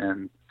by,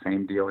 and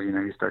same deal,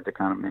 you start to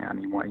kind of,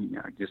 he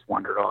just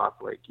wandered off,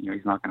 like,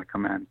 he's not going to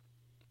come in.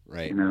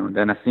 Right. And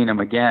then I seen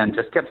him again,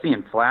 just kept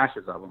seeing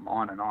flashes of him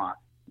on and off.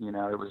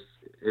 It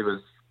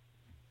was,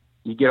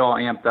 you get all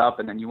amped up,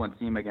 and then you wouldn't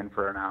see him again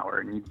for an hour,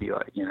 and you'd be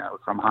like,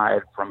 from high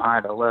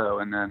to low.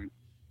 And then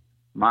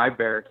my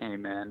bear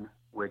came in,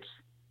 which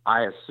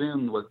I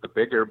assumed was the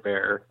bigger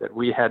bear that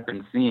we had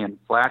been seeing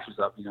flashes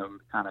of,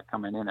 kind of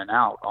coming in and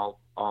out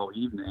all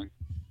evening.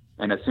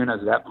 And as soon as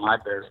my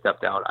bear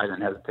stepped out, I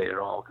didn't hesitate at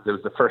all because it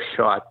was the first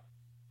shot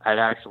I'd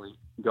actually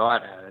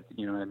got at it.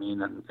 You know what I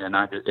mean? And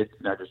I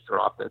just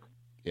dropped it.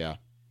 Yeah,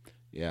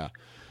 yeah.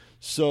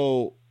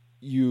 So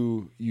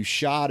you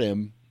shot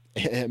him.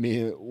 I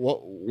mean,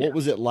 what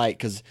was it like?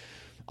 Because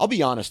I'll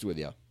be honest with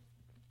you.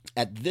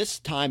 At this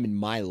time in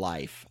my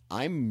life,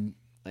 I'm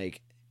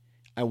like,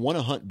 I want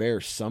to hunt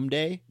bears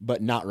someday,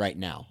 but not right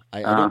now.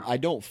 I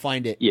don't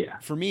find it. Yeah.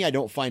 For me, I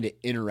don't find it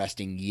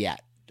interesting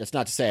yet. That's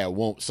not to say I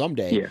won't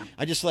someday. Yeah.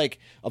 I just like,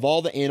 of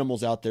all the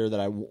animals out there that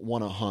I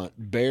want to hunt,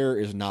 bear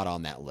is not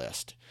on that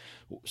list.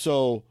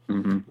 So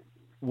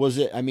was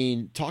it,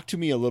 talk to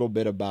me a little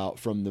bit about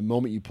from the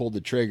moment you pulled the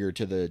trigger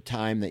to the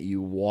time that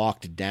you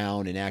walked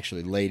down and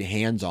actually laid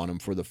hands on him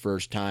for the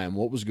first time.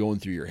 What was going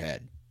through your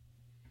head?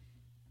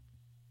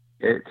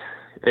 It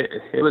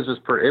was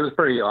it was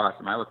pretty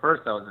awesome. At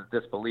first I was in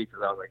disbelief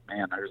because I was like,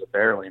 man, there's a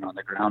bear laying on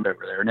the ground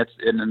over there. And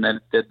then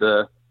it did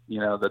the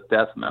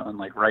death moan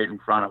like right in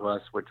front of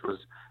us, which was,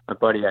 my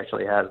buddy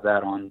actually has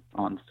that on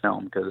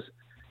film because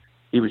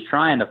he was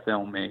trying to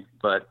film me.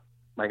 But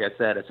like I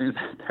said, as soon as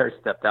that bear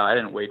stepped out, I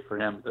didn't wait for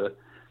him to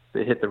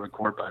hit the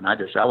record button.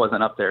 I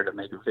wasn't up there to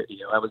make a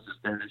video. I was just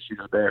there to shoot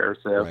a bear.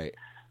 So, right.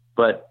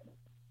 But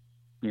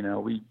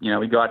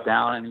we got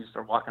down and he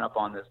started walking up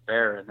on this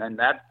bear. And then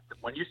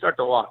when you start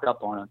to walk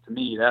up on it, to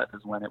me, that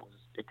is when it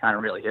kind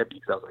of really hit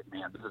me because I was like,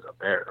 man, this is a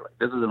bear. Like,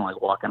 this isn't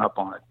like walking up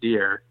on a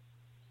deer.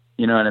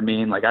 You know what I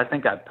mean? Like, I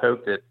think I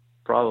poked it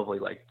probably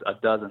like a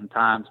dozen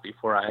times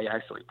before I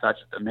actually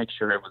touched it to make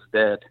sure it was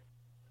dead.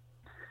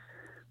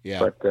 Yeah.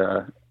 But,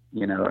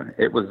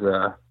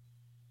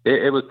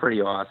 it was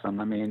pretty awesome.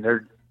 I mean,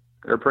 they're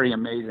a pretty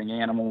amazing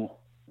animal.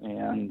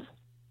 And,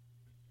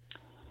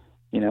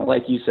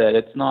 like you said,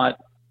 it's not,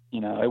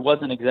 it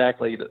wasn't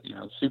exactly,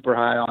 super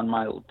high on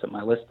my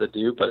list to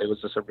do, but it was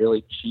just a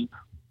really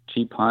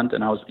cheap hunt.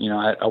 And I was,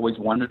 I always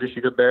wanted to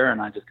shoot a bear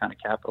and I just kind of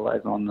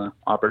capitalized on the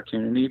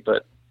opportunity,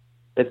 but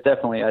it's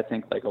definitely, I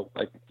think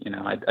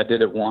I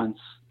did it once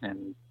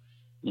and,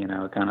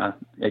 kind of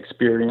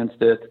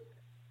experienced it,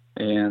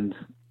 and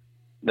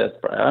that's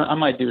I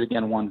might do it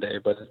again one day,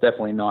 but it's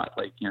definitely not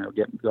like,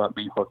 got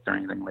me hooked or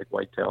anything like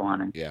whitetail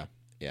hunting. Yeah.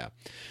 Yeah.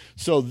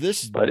 So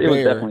but it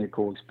was definitely a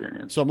cool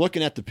experience. So I'm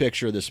looking at the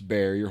picture of this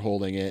bear. You're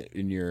holding it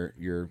in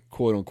your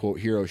quote unquote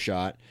hero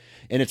shot,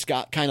 and it's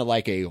got kind of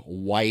like a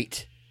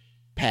white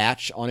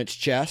patch on its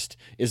chest.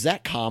 Is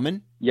that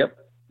common? Yep.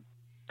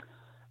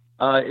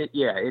 It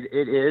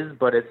is,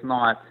 but it's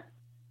not,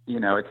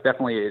 it's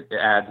definitely, it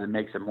adds and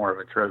makes it more of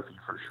a trophy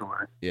for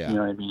sure. Yeah. You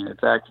know what I mean?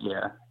 It's actually,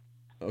 yeah.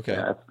 Okay.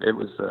 Yeah, it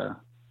was,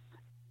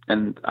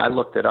 and I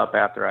looked it up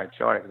after I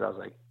shot it because I was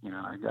like,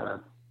 I got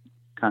to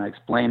kind of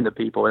explain to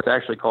people. It's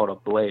actually called a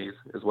blaze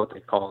is what they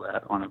call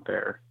that on a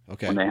bear.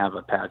 Okay. When they have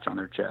a patch on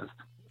their chest.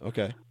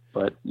 Okay.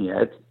 But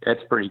yeah,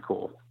 it's pretty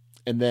cool.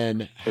 And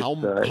then how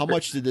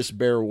much did this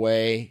bear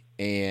weigh,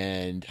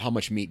 And how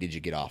much meat did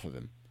you get off of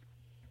him?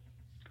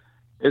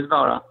 It was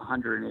about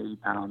 180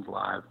 pounds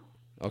live.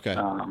 Okay.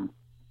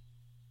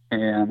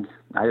 And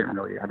I didn't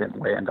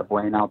end up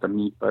weighing out the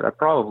meat, but I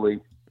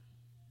probably,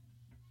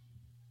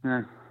 it's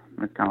kind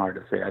of hard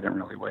to say. I didn't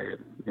really weigh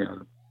it,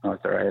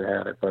 after I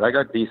had it, but I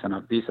got a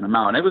decent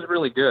amount, and it was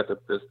really good.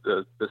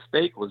 The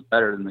steak was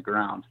better than the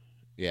ground.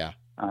 Yeah.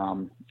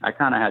 I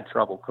kind of had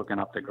trouble cooking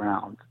up the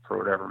ground for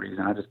whatever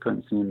reason. I just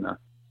couldn't seem to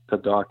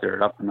doctor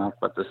it up enough,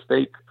 but the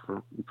steak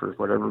for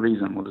whatever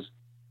reason was,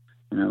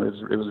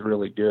 it was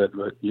really good,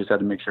 but you just had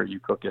to make sure you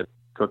cook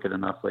it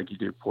enough like you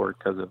do pork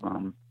because of,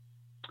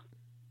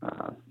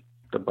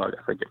 the bug.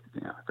 I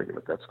forget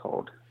what that's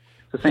called.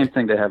 It's the same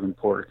thing they have in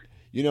pork.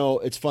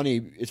 It's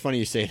funny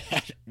you say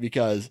that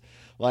because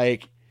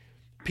like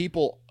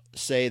people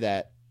say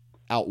that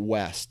out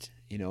west,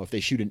 if they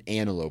shoot an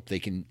antelope, they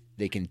can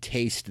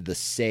taste the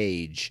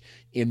sage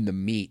in the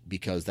meat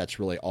because that's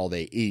really all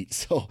they eat.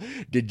 So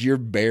did your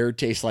bear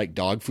taste like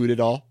dog food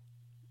at all?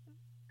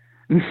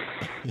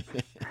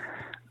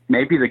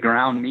 Maybe the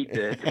ground meat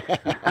did.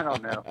 I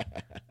don't know.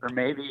 Or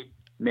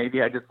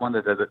maybe I just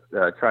wanted to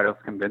try to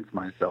convince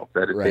myself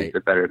that it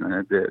tasted better than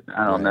it did.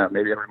 I don't know.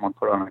 Maybe everyone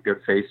put on a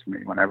good face for me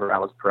whenever I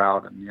was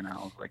proud and, I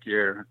was like,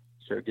 here,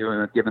 should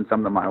have given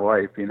some to my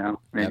wife,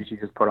 Maybe she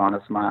just put on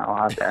a smile.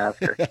 I'll have to ask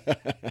her.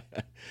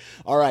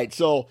 All right.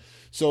 So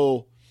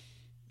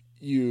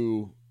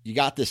you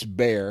got this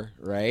bear,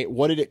 right?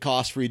 What did it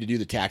cost for you to do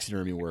the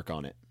taxidermy work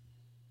on it?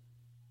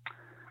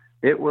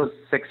 It was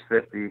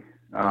 $650.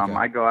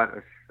 I got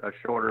a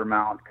shorter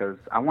mount because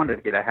I wanted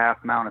to get a half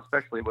mount,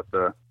 especially with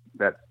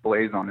that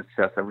blaze on its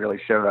chest. I really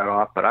show that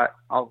off, but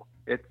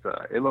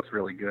it looks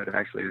really good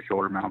actually, the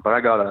shorter mount. But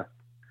I got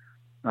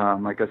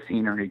a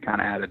scenery kind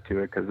of added to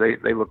it because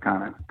they look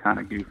kind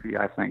of goofy,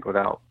 I think,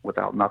 without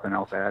nothing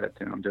else added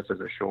to them, just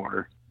as a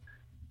shorter.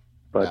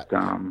 But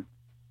gotcha.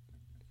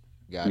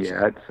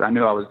 Yeah, I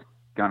knew I was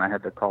gonna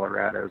head to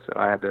Colorado, so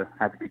I had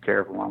to be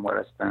careful on what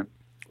I spent.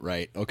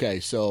 Right. Okay.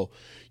 So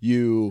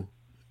you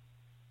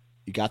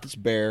got this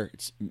bear.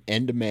 It's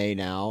end of May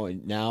now,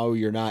 and now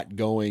you're not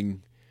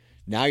going.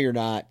 Now you're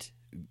not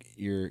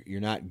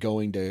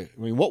going to.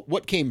 I mean,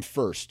 what came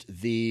first,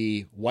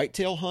 the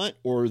whitetail hunt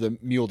or the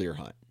mule deer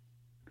hunt?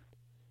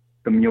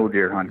 The mule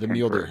deer hunt. The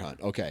mule deer hunt.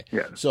 Okay.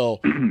 Yeah.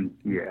 So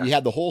yeah, you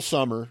had the whole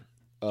summer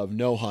of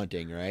no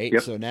hunting, right?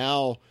 Yep. So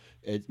now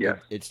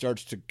it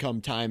starts to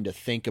come time to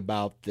think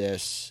about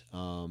this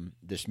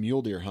this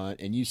mule deer hunt.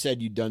 And you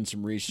said you'd done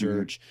some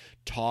research,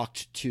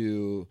 talked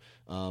to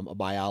a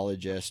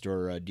biologist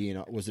or a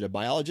DNR. Was it a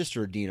biologist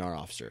or a DNR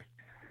officer?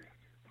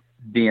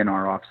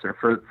 DNR officer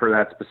for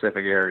that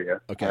specific area.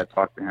 Okay. I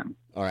talked to him.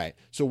 All right.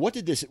 So what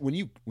did this, when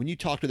you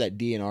talked to that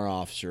DNR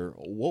officer,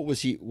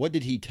 what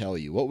did he tell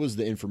you? What was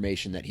the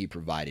information that he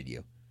provided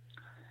you?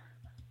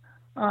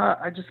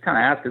 I just kind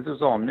of asked, because this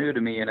was all new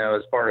to me,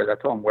 as far as I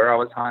told him where I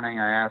was hunting.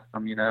 I asked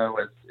him,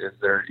 is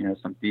there,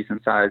 some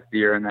decent sized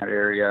deer in that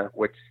area,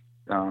 which,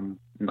 I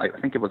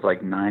think it was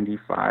like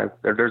 95.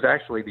 There's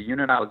actually, the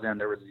unit I was in,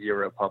 there was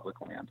zero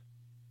public land.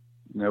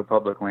 No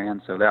public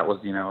land. So that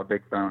was, a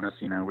big bonus.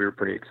 We were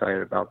pretty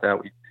excited about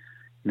that. We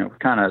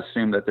kind of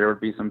assumed that there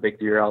would be some big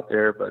deer out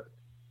there, but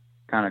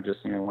kind of just,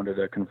 wanted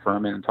to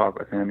confirm it and talk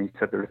with him. He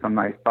said there were some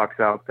nice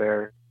bucks out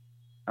there.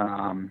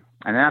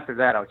 And after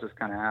that, I was just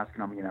kind of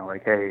asking him,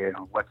 like, hey,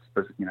 what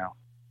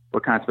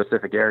kind of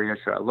specific areas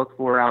should I look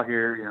for out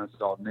here? This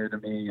is all new to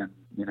me. And,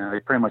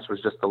 it pretty much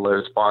was just the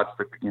low spots,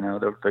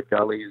 the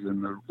gullies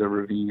and the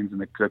ravines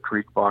and the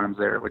creek bottoms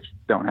there, which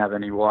don't have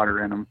any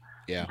water in them.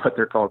 Yeah. But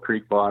they're called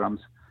creek bottoms.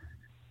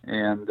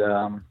 And,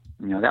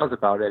 that was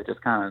about it.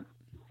 Just kind of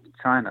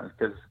trying to,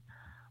 because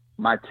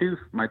my two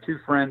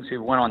friends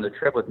who went on the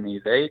trip with me,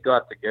 they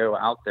got to go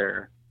out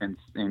there and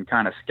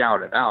kind of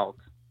scout it out.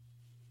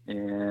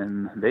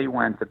 And they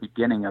went the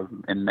beginning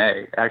in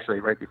May, actually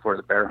right before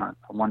the bear hunt.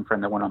 One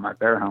friend that went on my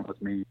bear hunt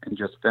with me and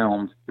just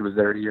filmed, he was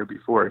there a year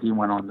before, he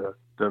went on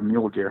the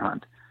mule deer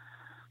hunt.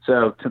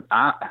 So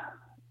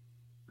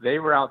they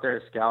were out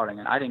there scouting,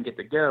 and I didn't get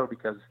to go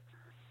because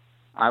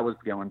I was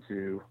going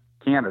to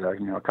Canada,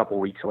 a couple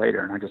of weeks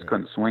later, and I just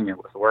couldn't swing it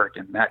with work.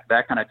 And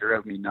that kind of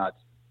drove me nuts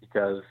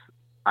because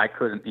I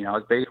couldn't, I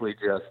was basically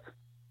just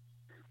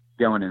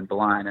going in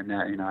blind, and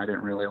that, I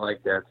didn't really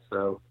like that.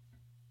 So,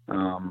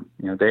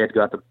 they had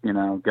got to,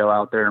 go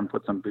out there and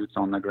put some boots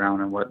on the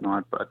ground and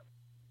whatnot, but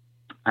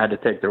I had to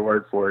take their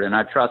word for it, and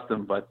I trust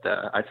them. But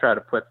I try to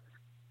put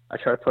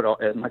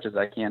as much as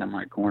I can in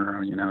my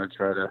corner,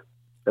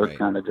 that was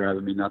kind of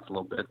driving me nuts a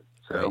little bit.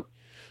 So,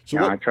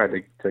 I tried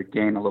to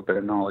gain a little bit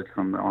of knowledge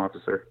from the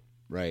officer.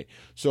 Right.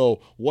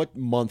 So what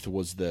month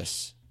was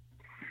this?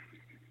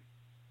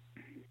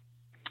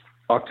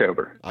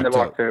 October.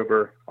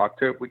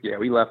 Yeah,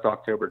 we left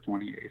October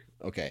 28th.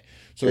 Okay.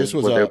 So this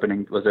was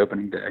opening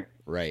day.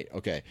 Right.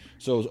 Okay.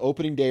 So it was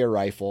opening day of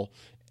rifle,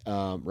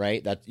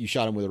 right? That you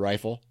shot him with a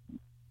rifle?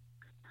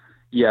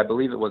 Yeah, I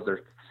believe it was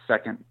their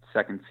second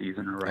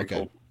season of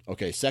rifle.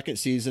 Okay. Second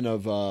season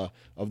of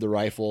the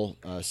rifle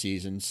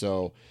season.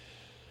 So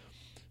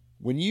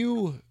when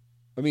you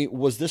I mean,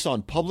 was this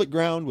on public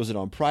ground? Was it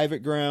on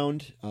private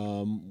ground?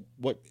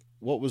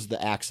 What was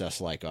the access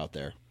like out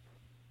there?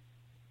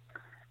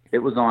 It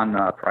was on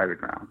private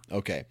ground.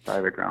 Okay.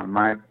 Private ground.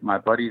 My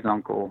buddy's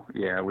uncle,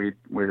 yeah, we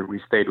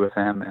stayed with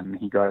him, and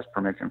he got us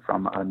permission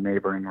from a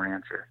neighboring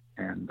rancher,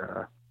 and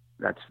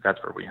that's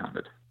where we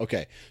hunted.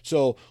 Okay.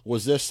 So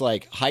was this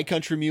like high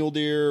country mule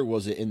deer?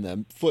 Was it in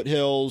the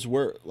foothills?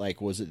 Where, like,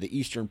 was it the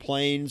Eastern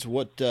Plains?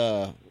 What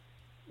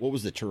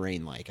was the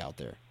terrain like out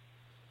there?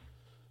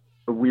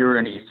 We were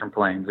in Eastern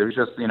Plains. It was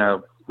just,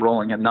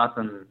 rolling and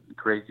nothing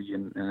crazy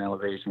in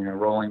elevation,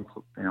 rolling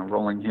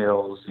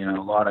hills, a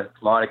lot of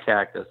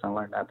cactus. I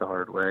learned that the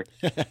hard way.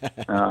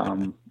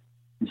 I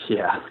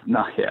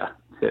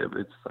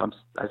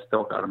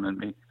still got them in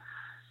me.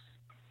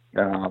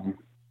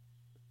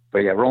 But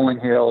yeah, rolling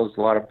hills,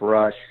 a lot of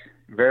brush,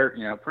 very,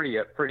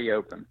 pretty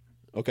open.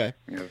 Okay.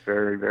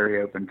 Very,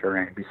 very open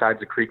terrain. Besides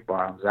the creek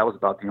bottoms, that was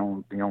about the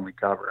only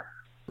cover.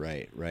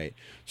 Right.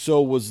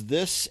 So was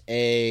this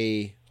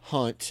a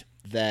hunt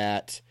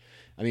that,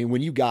 I mean,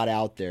 when you got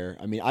out there,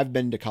 I mean, I've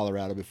been to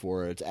Colorado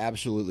before. It's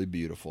absolutely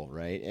beautiful,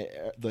 right?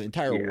 The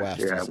entire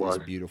West is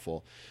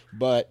beautiful.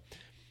 But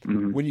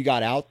when you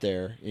got out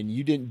there and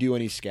you didn't do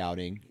any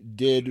scouting,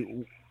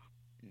 did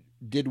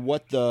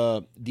what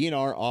the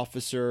DNR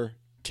officer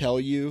tell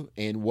you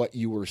and what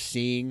you were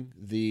seeing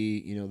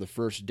the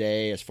first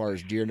day as far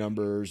as deer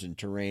numbers and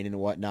terrain and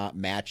whatnot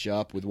match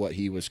up with what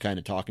he was kind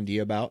of talking to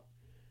you about?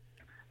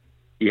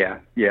 Yeah,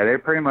 they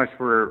pretty much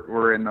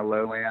were in the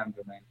lowlands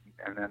and then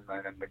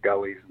in the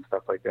gullies and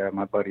stuff like that.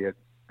 My buddy had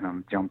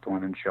jumped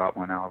one and shot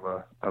one out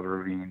of a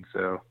ravine.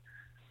 So,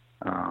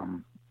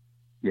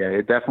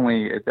 it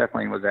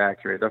definitely was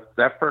accurate.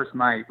 That first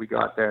night we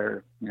got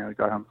there, we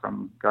got him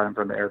from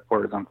the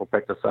airport. His uncle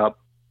picked us up,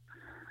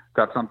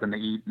 got something to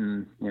eat,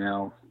 and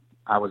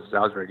I was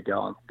ready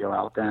to go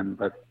out then.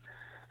 But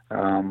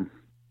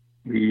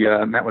we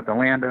met with the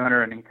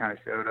landowner, and he kind of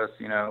showed us,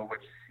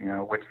 which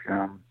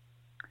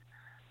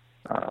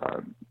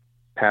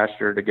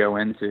pasture to go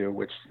into,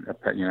 which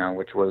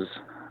was,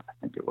 I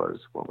think it was,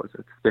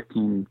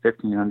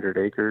 1,500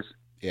 acres.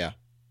 Yeah.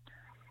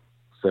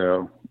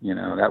 So,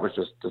 that was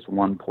just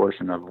one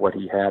portion of what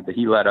he had that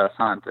he let us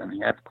hunt, and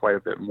he had quite a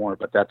bit more,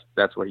 but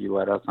that's what he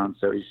let us hunt.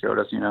 So he showed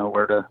us,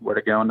 where to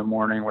go in the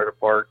morning, where to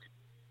park.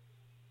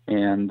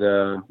 And,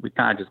 we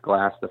kind of just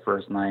glassed the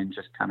first night and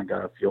just kind of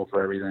got a feel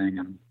for everything.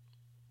 And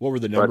what were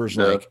the numbers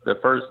like? The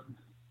first,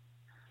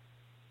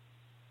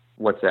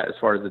 what's that, as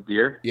far as the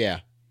deer? Yeah.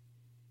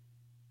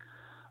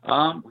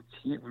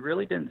 We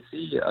really didn't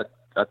see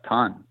a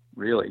ton,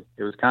 really.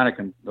 It was kind of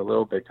a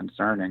little bit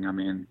concerning. I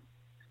mean,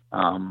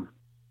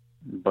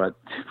 but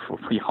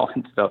we all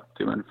ended up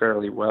doing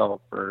fairly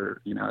well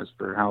for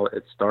how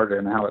it started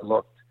and how it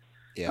looked.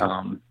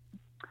 Yeah.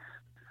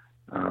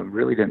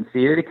 Really didn't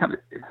see it.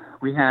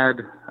 We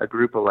had a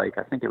group of, I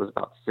think it was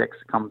about 6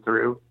 come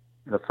through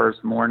the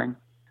first morning,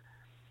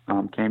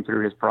 came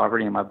through his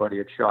property, and my buddy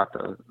had shot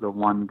the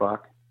one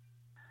buck.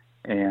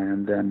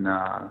 And then,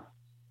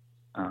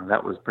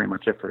 that was pretty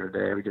much it for the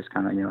day. We just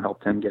kind of,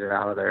 helped him get it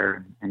out of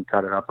there and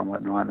cut it up and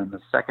whatnot. And the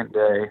second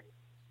day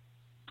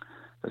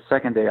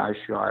I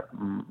shot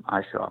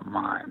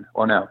mine.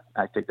 Oh no,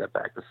 I take that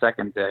back. The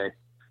second day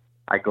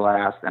I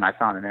glassed, and I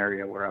found an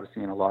area where I was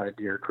seeing a lot of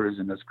deer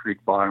cruising this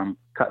creek bottom,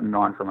 cutting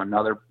on from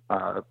another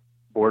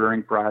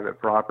bordering private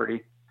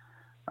property,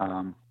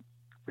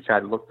 which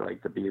had looked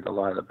like to be a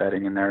lot of the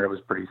bedding in there. It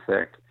was pretty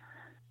thick.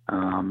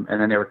 And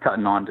then they were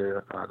cutting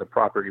onto the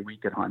property we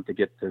could hunt to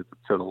get to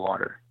the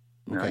water.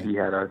 Okay. He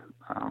had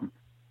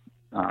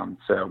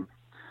so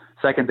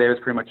second day was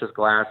pretty much just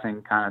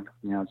glassing, kind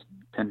of,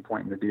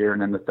 pinpointing the deer.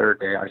 And then the third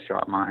day I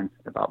shot mine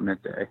about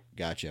midday.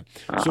 Gotcha.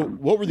 So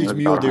what were these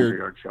mule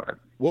deer?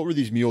 What were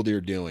these mule deer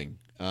doing?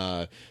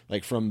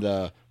 Like from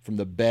the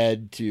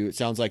bed to, it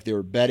sounds like they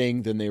were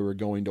bedding, then they were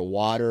going to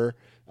water.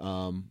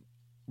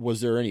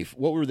 Was there any,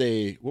 what were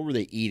they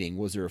eating?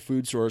 Was there a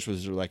food source?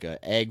 Was there like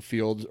a ag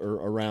field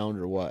around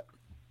or what?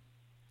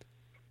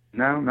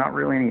 No, not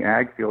really any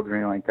ag fields or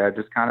anything like that.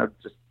 Just kind of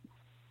just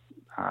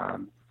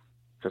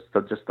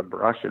the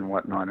brush and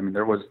whatnot. I mean,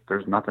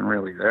 there's nothing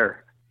really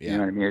there. Yeah. You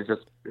know what I mean?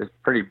 It's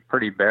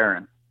pretty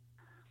barren.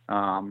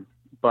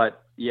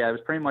 But yeah, it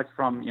was pretty much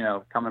from,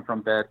 coming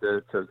from bed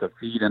to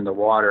feed in the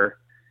water,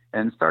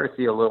 and started to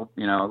see a little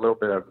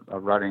bit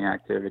of rutting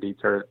activity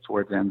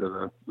towards the end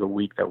of the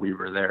week that we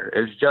were there.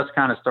 It was just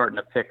kind of starting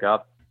to pick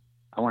up.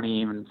 I wouldn't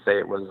even say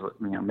it was,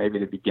 maybe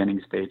the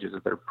beginning stages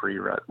of their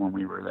pre-rut when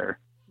we were there.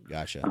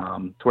 Gotcha.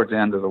 Towards the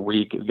end of the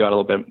week, it got a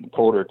little bit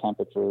colder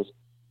temperatures,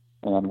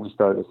 and we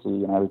started to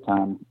see, every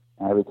time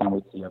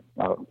we'd see a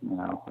doe,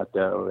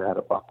 it had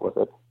a buck with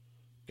it.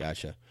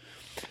 Gotcha.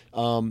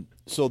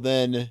 So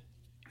then,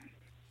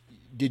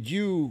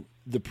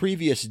 the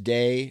previous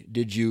day,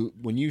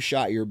 when you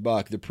shot your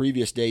buck, the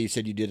previous day you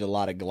said you did a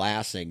lot of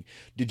glassing.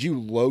 Did you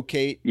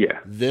locate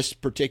this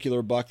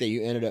particular buck that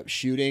you ended up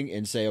shooting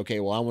and say, okay,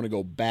 well, I want to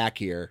go back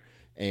here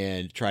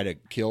and try to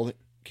kill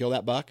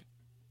that buck?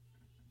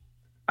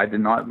 I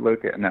didn't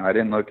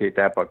locate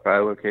that buck, but I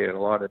located a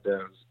lot of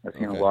does. I've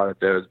seen a lot of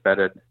does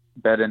bedded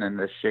bedding in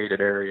this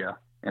shaded area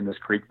in this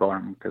creek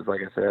bottom because,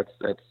 like I said,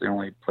 that's the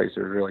only place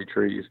there's really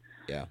trees.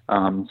 Yeah.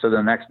 So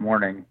the next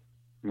morning,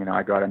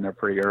 I got in there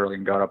pretty early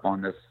and got up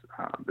on this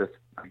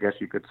I guess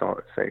you could call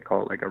it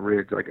like a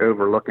ridge, like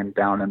overlooking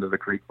down into the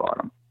creek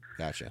bottom.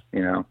 Gotcha.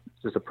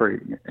 Just a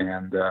pretty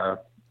and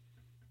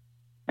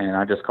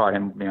I just caught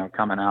him,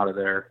 coming out of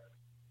there,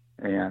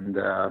 and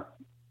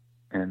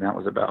that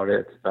was about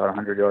it. About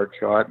 100-yard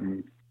shot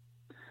and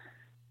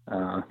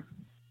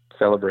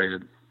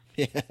celebrated.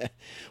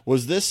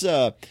 Was this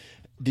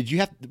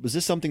was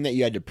this something that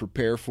you had to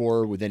prepare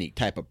for with any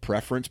type of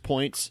preference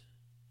points?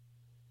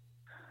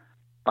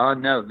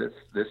 No,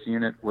 this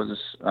unit was,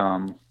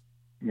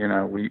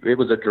 it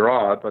was a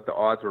draw, but the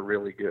odds were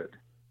really good.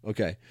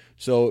 Okay.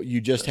 So you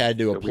just had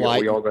to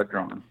apply. We all got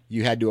drawn.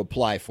 You had to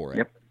apply for it.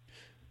 Yep.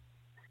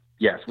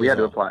 Yes, we had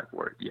to apply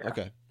for it. Yeah.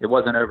 Okay. It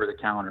wasn't over the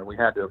counter. We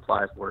had to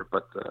apply for it,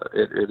 but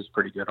it was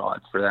pretty good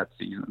odds for that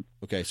season.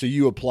 Okay. So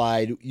you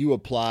applied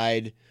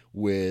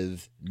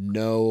with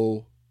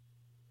no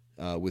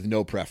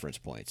preference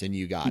points, and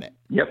you got it.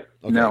 Yep.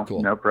 Okay,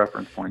 cool. No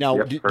preference points. Now,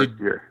 first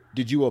year.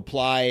 Did you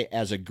apply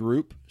as a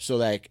group so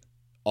that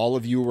all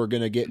of you were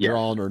going to get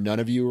drawn, or none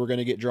of you were going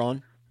to get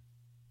drawn?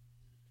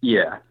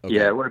 Yeah. Okay.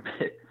 Yeah. It was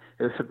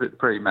a bit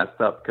pretty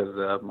messed up because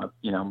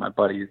my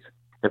buddies,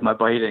 if my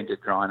buddy didn't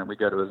get drawn and we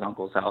go to his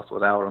uncle's house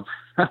without him,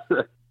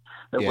 it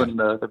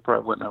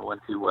probably wouldn't have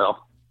went too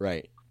well.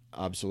 Right.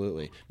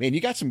 Absolutely. Man,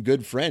 you got some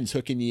good friends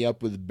hooking you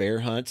up with bear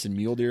hunts and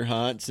mule deer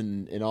hunts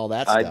and all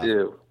that stuff. I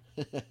do.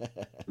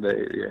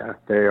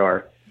 They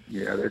are.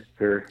 Yeah,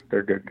 they're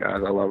good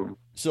guys. I love them.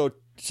 So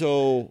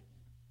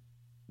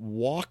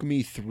walk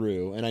me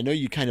through, and I know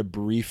you kind of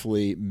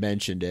briefly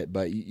mentioned it,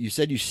 but you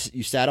said you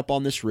sat up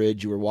on this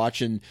ridge, you were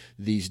watching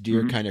these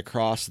deer kind of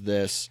cross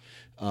this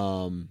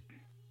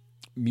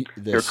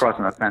they're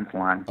crossing a fence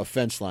line. A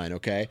fence line,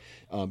 okay.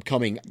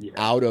 Coming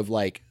out of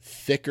like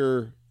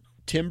thicker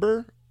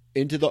timber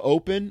into the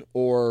open,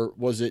 or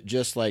was it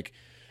just like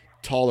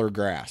taller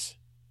grass?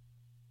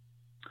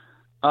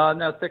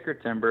 No, thicker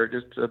timber,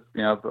 just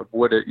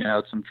wooded,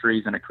 some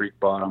trees and a creek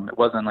bottom. It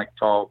wasn't like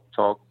tall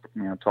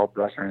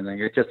brush or anything.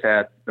 It just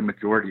had the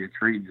majority of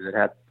trees. It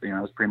had, it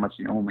was pretty much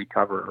the only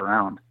cover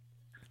around.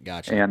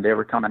 Gotcha. And they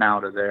were coming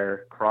out of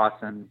there,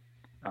 crossing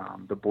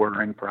the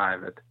bordering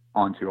private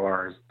onto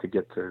ours to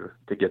get to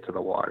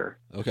the water.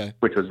 Okay.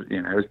 Which was,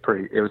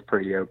 it was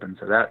pretty open.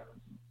 So that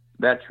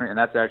tree, and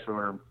that's actually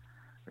where,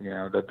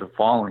 the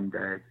following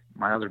day,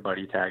 my other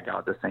buddy tagged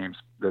out the same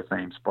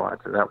spot.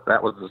 So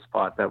that was the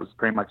spot that was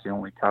pretty much the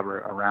only cover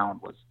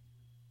around, was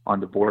on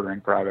the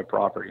bordering private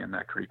property in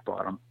that creek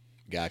bottom.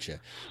 Gotcha.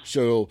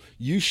 So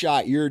you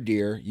shot your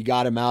deer, you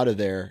got him out of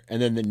there,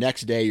 and then the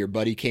next day your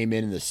buddy came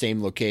in the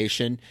same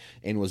location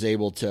and was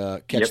able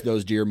to catch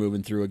those deer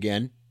moving through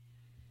again?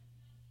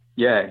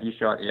 Yeah, he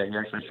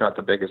actually shot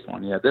the biggest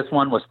one. Yeah, this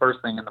one was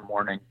first thing in the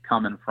morning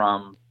coming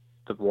from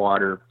the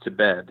water to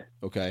bed.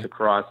 Okay. To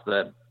cross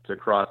the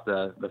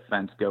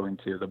fence going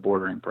to the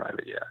bordering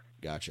private. Yeah.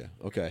 Gotcha.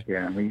 Okay.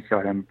 Yeah, and we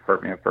shot him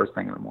first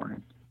thing in the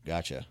morning.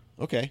 Gotcha.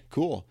 Okay.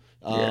 Cool.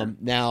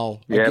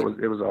 Now. Yeah,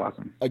 it was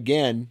awesome.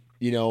 Again,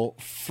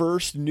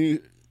 first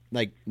new,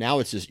 like now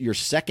it's your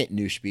second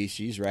new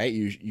species, right?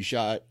 You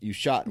shot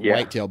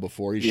whitetail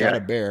before. You shot a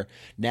bear.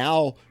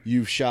 Now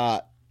you've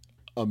shot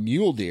a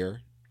mule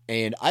deer,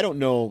 and I don't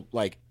know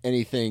like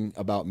anything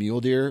about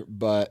mule deer,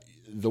 but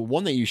the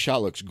one that you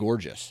shot looks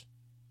gorgeous.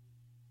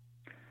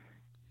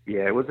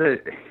 Yeah,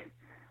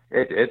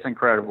 it's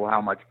incredible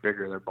how much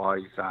bigger their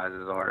body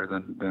sizes are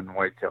than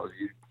whitetails.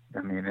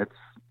 It's,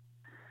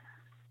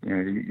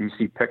 you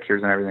see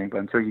pictures and everything, but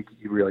until you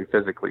really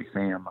physically see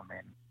them,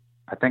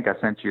 I think I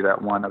sent you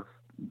that one of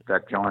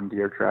that John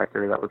Deere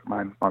tractor. That was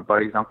my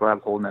buddy's uncle. I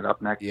was holding it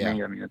up next to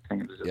me. It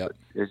thing is just,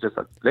 it's just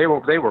they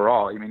were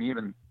all.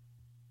 Even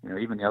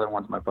the other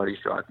ones my buddy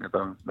shot,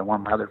 the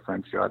one my other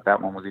friend shot,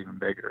 that one was even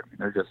bigger.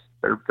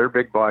 They're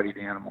big bodied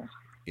animals.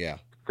 Yeah.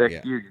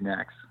 Thick, huge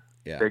necks.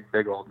 Yeah.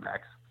 Big old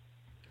necks.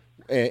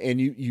 And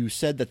you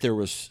said that there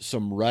was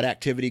some rut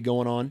activity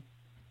going on?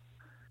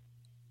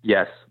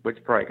 Yes,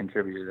 which probably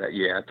contributed to that.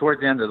 Yeah,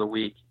 towards the end of the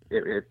week,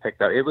 it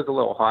picked up. It was a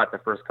little hot the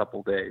first couple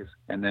of days,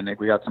 and then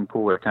we got some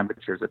cooler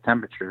temperatures. The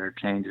temperature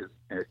changes,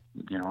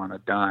 on a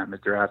dime.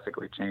 It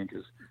drastically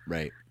changes.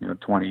 Right.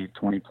 20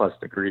 plus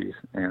degrees,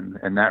 and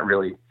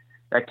that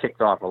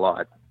kicked off a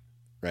lot.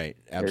 Right,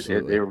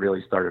 absolutely. It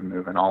really started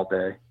moving all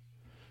day.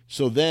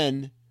 So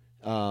then,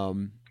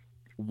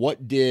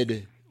 what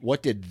did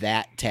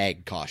that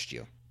tag cost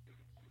you?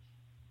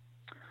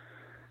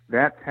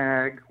 That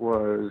tag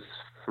was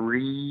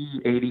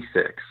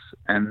 $386,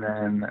 and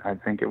then I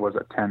think it was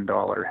a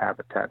 $10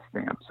 habitat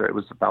stamp. So it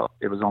was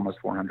almost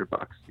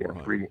 $400. Yeah,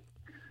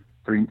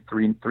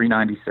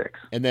 $396.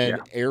 And then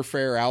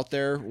airfare out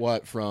there,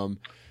 what from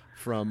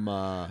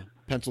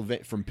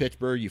Pennsylvania, from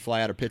Pittsburgh? You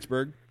fly out of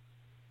Pittsburgh?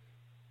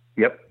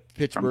 Yep.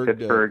 Pittsburgh to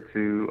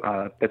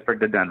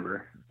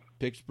Denver.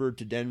 Pittsburgh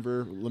to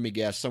Denver. Let me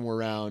guess, somewhere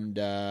around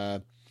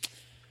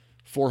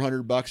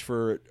 $400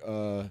 for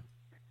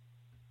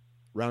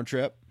round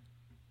trip.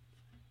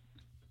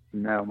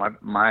 No,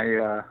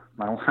 my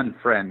one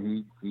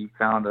friend, he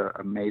found an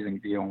amazing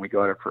deal, and we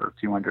got it for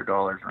 $200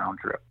 round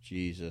trip.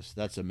 Jesus,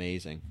 that's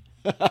amazing.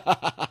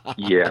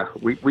 Yeah,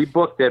 we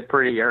booked it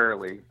pretty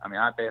early. I mean,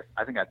 I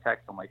think I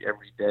text him like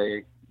every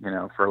day,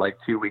 for like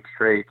 2 weeks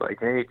straight, like,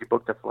 hey, you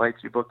booked the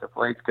flights,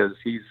 because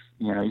he's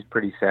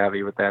pretty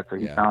savvy with that, so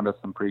he found us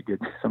some pretty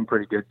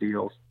good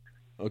deals.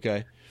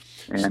 Okay.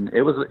 And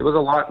it was a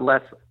lot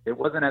less. It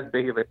wasn't as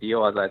big of a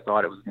deal as I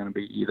thought it was going to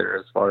be either.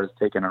 As far as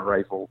taking a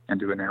rifle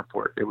into an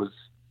airport, it was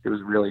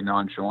really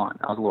nonchalant.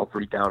 I was a little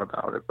freaked out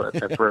about it, but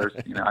at first,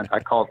 I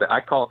called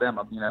them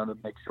up, to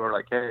make sure,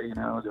 like, hey,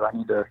 do I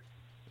need to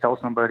tell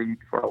somebody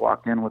before I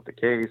walk in with the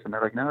case? And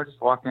they're like, no,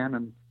 just walk in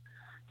and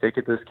take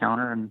it to this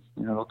counter, and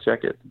they'll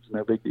check it. It's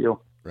no big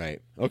deal.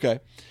 Right. Okay.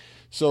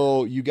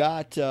 So you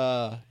got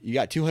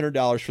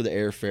 $200 for the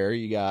airfare,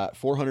 you got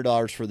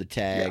 $400 for the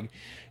tag,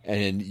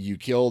 and you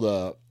killed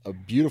a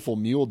beautiful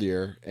mule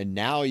deer, and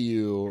now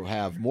you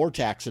have more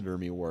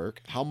taxidermy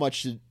work. How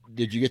much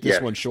did you get this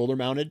one shoulder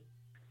mounted?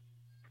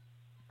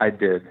 I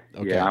did.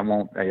 Okay. Yeah, I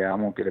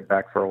won't get it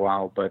back for a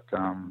while, but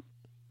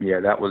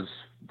that was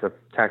the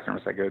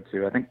taxidermist I go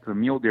to. I think the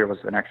mule deer was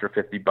an extra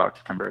 $50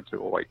 compared to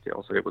a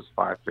whitetail, so it was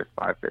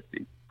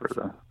 $550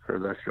 for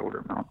the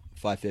shoulder mount.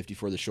 $550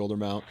 for the shoulder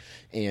mount.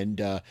 And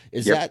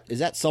is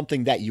that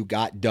something that you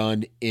got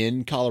done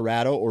in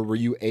Colorado, or were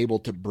you able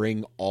to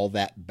bring all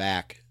that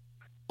back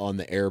on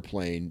the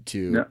airplane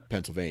to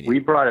Pennsylvania? We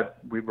brought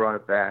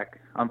it back.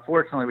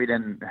 Unfortunately, we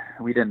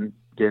didn't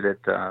get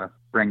it.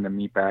 Bring the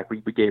meat back. We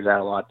gave that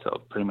a lot to,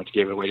 pretty much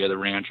gave it away to the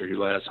rancher who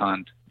let us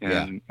hunt.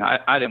 And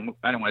I didn't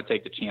want to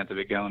take the chance of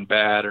it going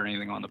bad or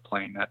anything on the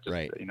plane. That just,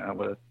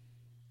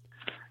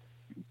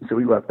 so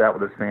we left that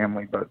with his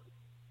family, but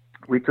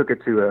we took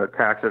it to a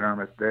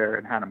taxidermist there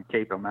and had him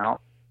cape him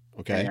out.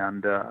 Okay.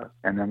 And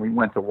then we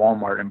went to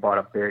Walmart and bought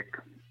a big,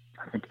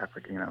 like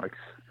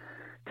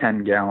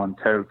 10-gallon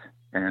tote,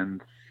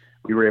 and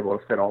we were able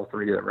to fit all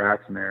three of the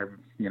racks in there,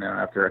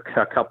 after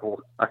a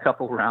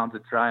couple rounds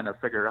of trying to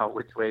figure out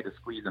which way to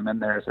squeeze them in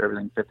there so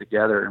everything fit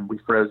together. And we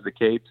froze the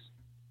capes,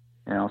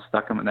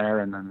 stuck them in there,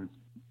 and then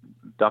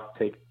duct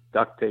taped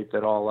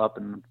it all up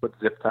and put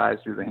zip ties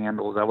through the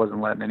handles. I wasn't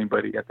letting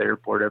anybody at the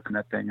airport open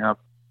that thing up.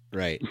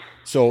 Right.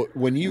 So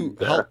when you,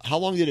 how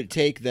long did it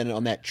take then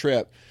on that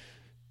trip,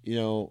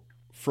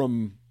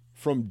 from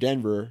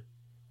Denver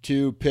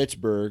to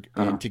Pittsburgh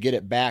and to get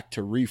it back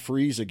to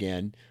refreeze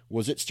again?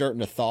 Was it starting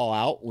to thaw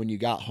out when you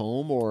got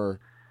home, or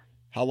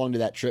how long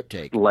did that trip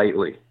take?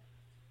 Slightly.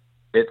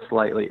 It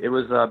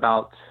was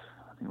about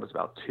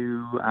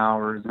 2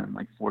 hours and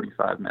like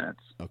 45 minutes.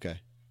 Okay.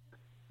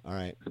 All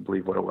right. To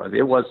believe what it was.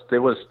 It was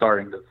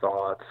starting to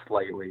thaw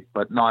slightly,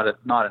 but not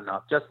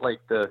enough. Just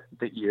like the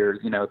ears,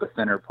 the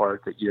thinner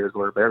part, the ears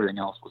were, but everything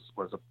else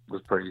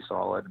was pretty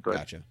solid. But,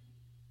 gotcha.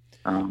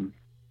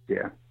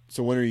 Yeah.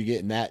 So when are you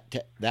getting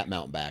that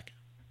mount back?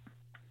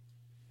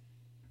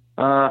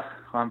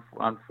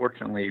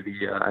 Unfortunately,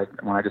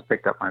 when I just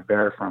picked up my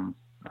bear from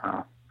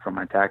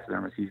my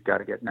taxidermist, he's got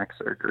to get neck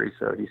surgery.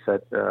 So he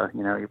said,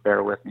 you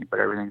bear with me, but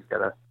everything's got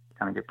to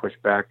kind of get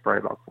pushed back probably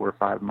about 4 or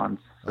 5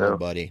 months. So, oh,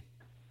 buddy.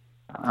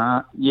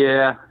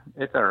 Yeah,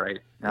 it's all right.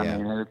 I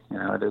mean,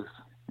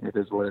 it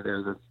is what it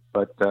is.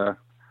 But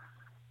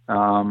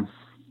I'll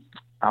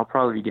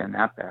probably be getting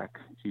that back.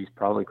 He's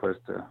probably close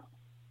to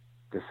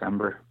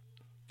December.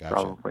 Gotcha.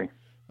 Probably.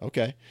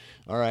 Okay.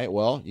 All right.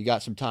 Well, you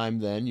got some time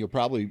then. You'll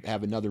probably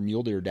have another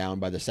mule deer down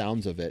by the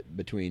sounds of it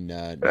between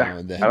now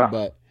and then.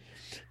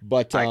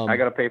 But I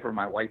got to pay for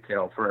my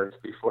whitetail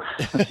first before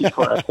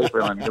I pay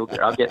for my mule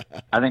deer. I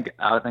think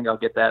I'll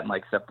get that in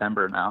like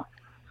September now.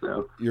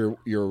 So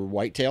your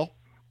whitetail?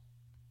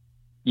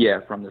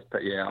 Yeah,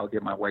 I'll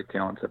get my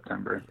whitetail in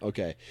September.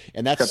 Okay.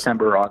 And that's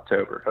September or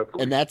October,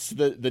 hopefully. And that's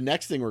the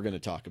next thing we're going to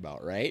talk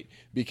about, right?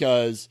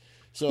 Because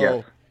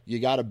you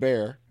got a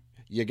bear,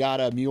 you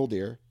got a mule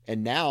deer,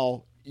 and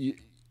now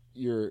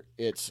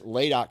it's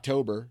late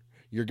October.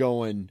 You're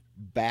going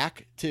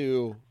back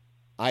to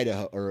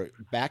Idaho or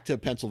back to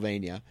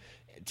Pennsylvania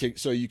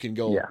so you can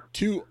go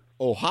to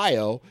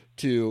Ohio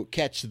to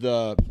catch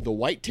the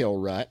whitetail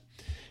rut.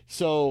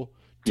 So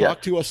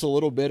talk to us a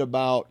little bit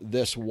about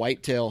this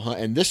whitetail hunt.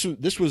 And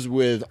this was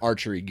with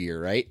archery gear,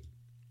 right?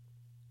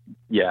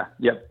 Yeah.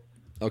 Yep.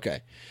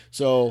 Okay.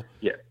 So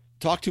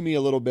talk to me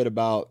a little bit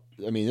about,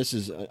 this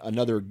is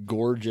another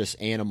gorgeous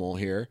animal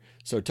here.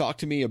 So talk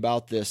to me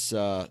about this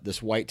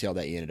whitetail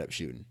that you ended up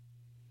shooting.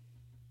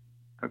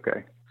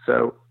 Okay.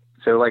 So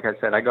like I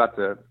said, I got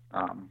to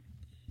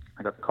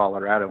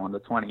Colorado on the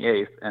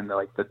 28th, and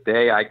like the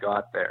day I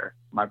got there,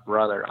 my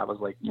brother, I was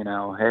like,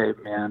 hey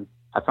man,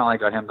 I finally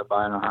got him to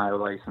buy an Ohio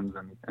license,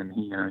 and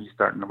we're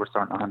starting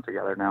to hunt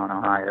together now in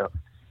Ohio.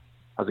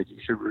 I was like, you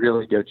should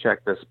really go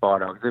check this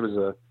spot out, because it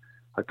was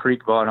a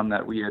creek bottom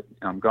that we had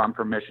gotten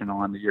permission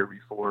on the year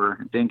before.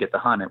 Didn't get to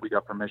hunt it. We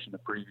got permission the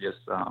previous,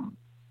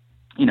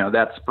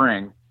 that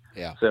spring.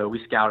 Yeah. So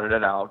we scouted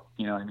it out,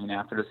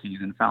 after the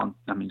season, found,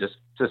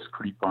 just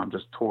creek bottom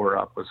just tore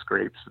up with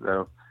scrapes.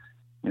 So,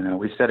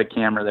 we set a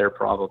camera there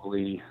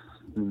probably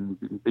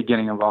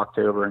beginning of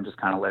October and just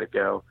kind of let it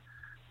go.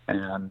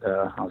 And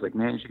I was like,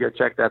 man, you should go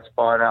check that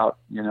spot out.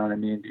 You know what I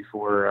mean?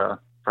 Before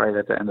probably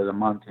at the end of the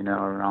month,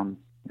 around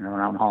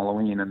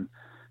Halloween. And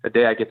the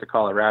day I get to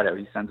Colorado,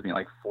 he sends me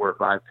like 4 or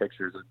 5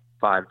 pictures of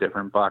 5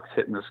 different bucks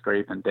hitting the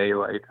scrape in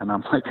daylight. And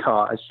I'm like,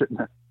 oh, I should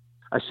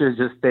have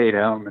just stayed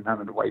home and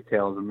hunted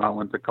whitetails and not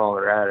went to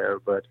Colorado.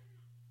 But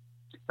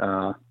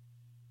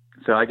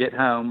so I get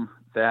home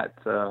that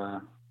I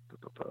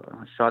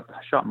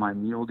shot my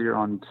mule deer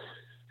on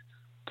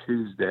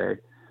Tuesday,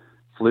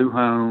 flew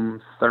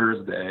home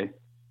Thursday,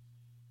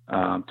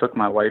 took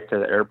my wife to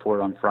the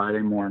airport on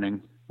Friday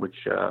morning,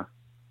 which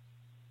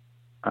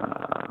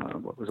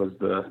was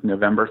the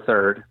November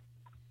 3rd,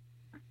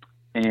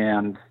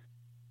 and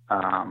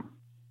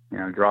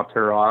dropped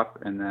her off,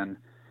 and then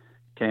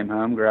came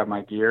home, grabbed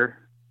my gear,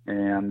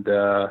 and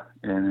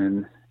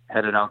then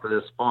headed out to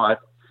this spot.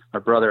 My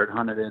brother had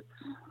hunted it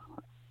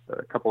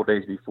a couple of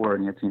days before,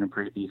 and he had seen a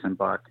pretty decent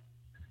buck.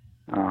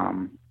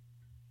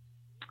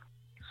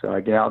 So I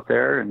get out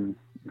there and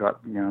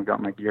got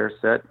my gear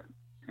set,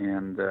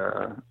 and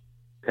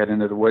head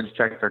into the woods,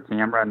 checked our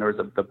camera, and there was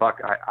the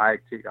buck I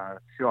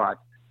shot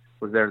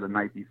was there the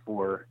night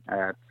before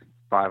at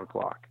 5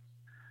 o'clock.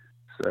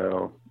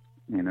 So,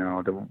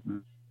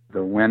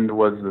 the wind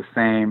was the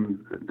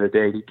same the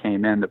day he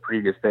came in the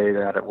previous day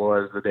that it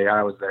was the day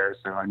I was there.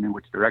 So I knew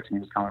which direction he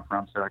was coming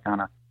from. So I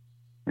kind of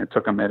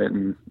took a minute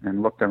and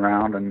looked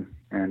around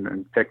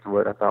and picked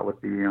what I thought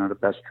would be, the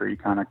best tree,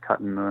 kind of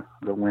cutting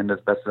the wind as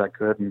best as I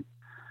could. And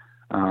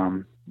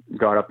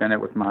got up in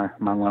it with my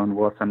lone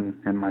wolf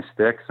and my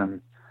sticks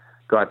and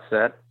got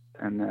set.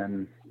 And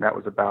then that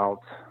was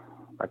about,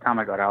 by the time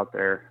I got out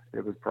there,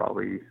 it was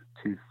probably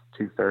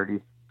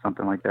 2:30,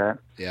 something like that.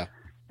 Yeah.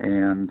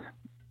 And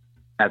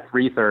at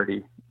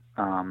 3:30,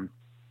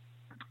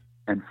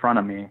 in front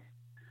of me,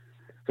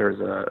 there's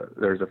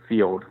a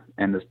field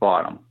in this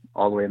bottom,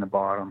 all the way in the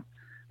bottom.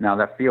 Now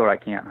that field I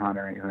can't hunt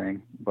or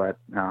anything, but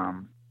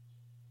I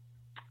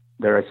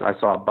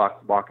saw a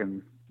buck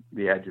walking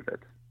the edge of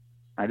it.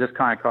 I just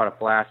kind of caught a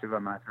flash of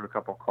him, and I threw a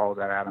couple calls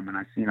at him, and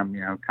I seen him,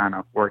 kind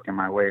of working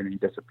my way, and he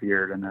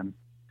disappeared. And then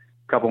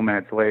a couple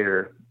minutes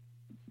later,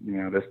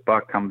 this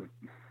buck comes,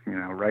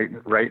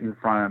 right in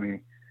front of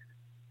me,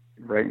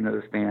 right into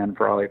the stand,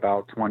 probably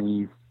about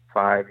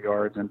 25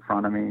 yards in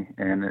front of me,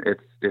 and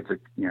it's a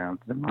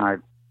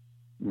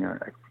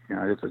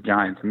it's a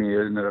giant to me.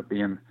 It ended up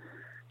being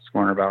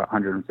scoring about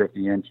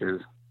 150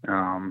 inches,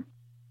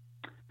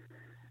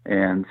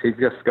 and he's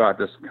just got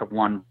this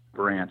one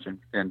branch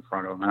in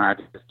front of him, and I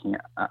just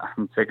can't. I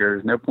figure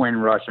there's no point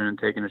in rushing and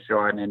taking a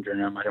shot and injuring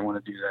him. I don't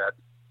want to do that,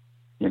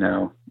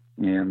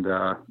 And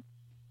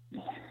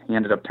he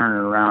ended up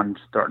turning around and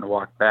starting to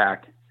walk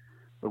back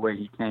the way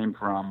he came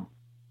from,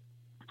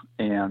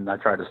 and I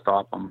tried to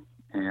stop him,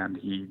 and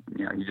he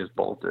just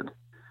bolted.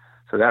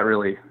 So that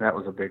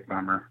was a big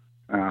bummer.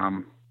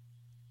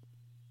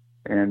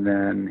 And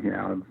then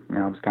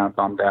I was kind of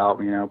bummed out,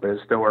 but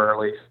it's still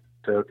early,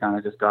 so kind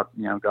of just got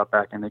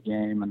back in the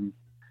game. And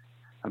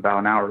about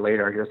an hour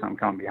later, I hear something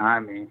coming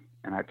behind me,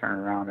 and I turn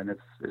around, and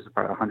it's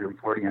about a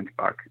 140-inch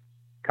buck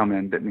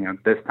coming. But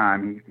this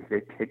time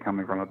he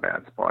coming from a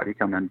bad spot. He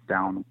coming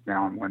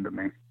downwind of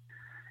me,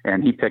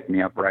 and he picked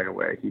me up right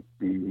away.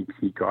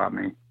 He got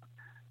me.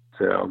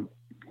 So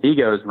he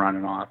goes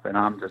running off, and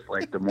I'm just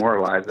like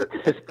demoralized at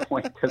this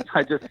point because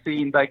I just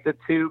seen like the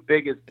 2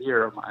 biggest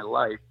deer of my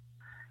life.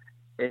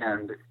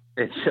 And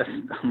it's just,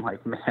 I'm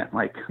like, man,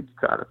 like, you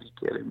gotta be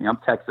kidding me. I'm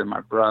texting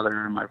my brother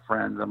and my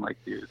friends. I'm like,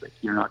 dude, like,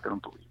 you're not going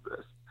to believe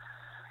this.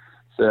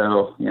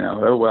 So,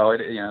 oh, well,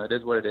 it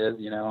is what it is.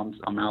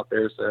 I'm out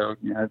there. So,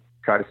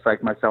 try to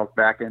psych myself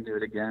back into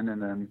it again.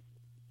 And then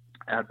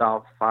at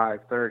about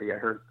 5:30, I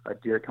heard a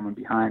deer coming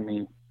behind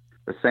me,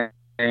 the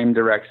same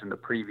direction the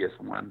previous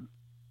one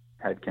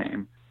had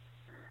came.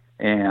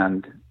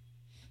 And,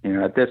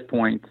 at this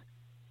point,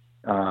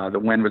 the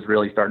wind was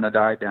really starting to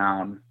die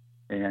down,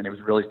 and it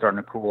was really starting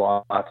to cool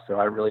off. So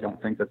I really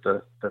don't think that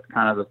the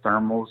kind of the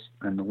thermals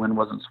and the wind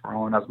wasn't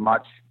swirling as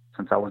much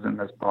since I was in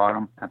this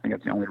bottom. I think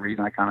that's the only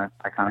reason I kind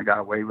of got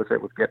away with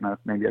it, with getting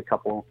maybe a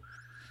couple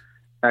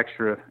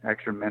extra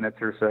minutes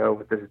or so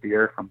with this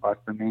deer from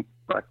busting me.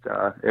 But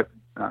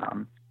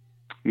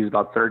he was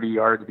about 30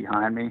 yards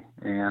behind me,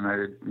 and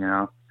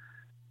I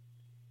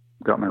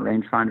got my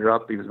rangefinder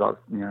up. He was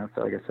about,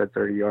 so like I said,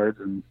 30 yards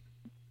and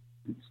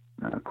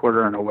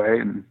quartering away,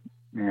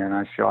 and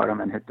I shot him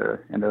and hit the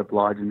end of the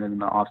lodge and then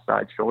the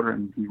offside shoulder,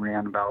 and he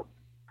ran about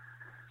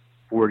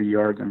 40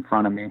 yards in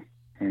front of me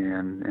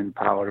and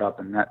powered up,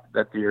 and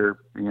that deer,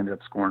 he ended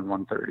up scoring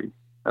 130.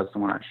 That's the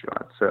one I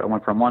shot. So I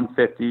went from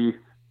 150,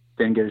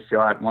 didn't get a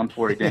shot,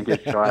 140, didn't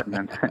get a shot, and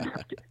then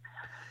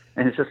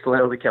and it just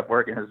slowly kept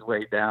working his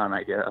way down,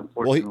 I guess,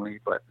 unfortunately.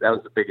 But that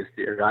was the biggest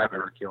deer I've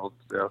ever killed.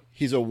 So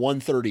he's a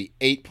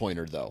 138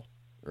 pointer though.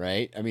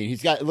 Right? I mean,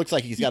 it looks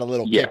like he's got a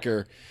little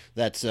kicker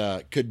that's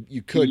you could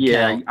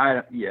count.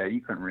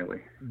 You couldn't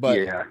really.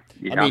 But I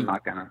mean, I'm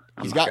not gonna.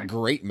 He's got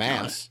great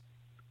mass.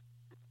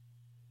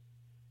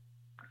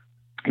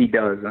 He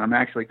does, and I'm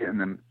actually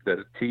getting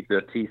the teeth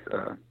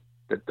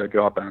the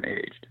jawbone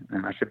aged,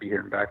 and I should be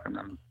hearing back from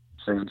them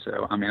soon.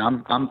 So, I mean,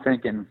 I'm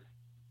thinking,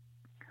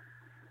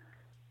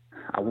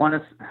 I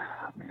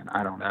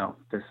don't know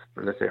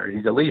for this area.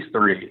 He's at least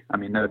 3. I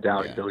mean, no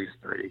doubt he's at least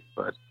 3,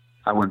 but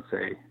I wouldn't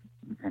say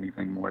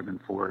anything more than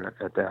 4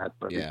 at that,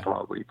 but he's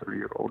probably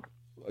 3-year-old.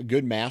 A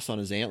good mass on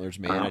his antlers,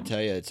 man. I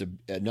tell you, it's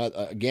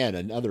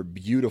another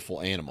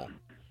beautiful animal.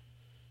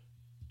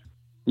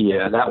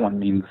 Yeah, that one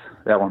means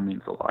a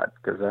lot,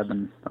 because I've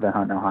been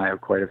hunting Ohio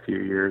quite a few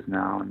years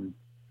now,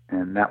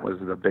 and that was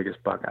the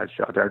biggest buck I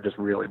shot there. I just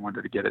really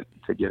wanted to get it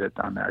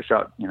done there. I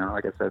shot,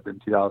 like I said, in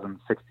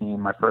 2016,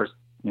 my first,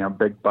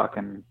 big buck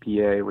in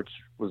PA, which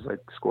was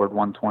scored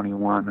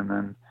 121. And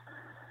then,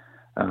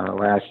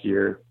 last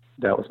year,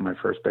 that was my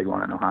first big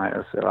one in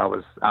Ohio. So I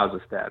was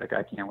ecstatic.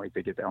 I can't wait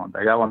to get that one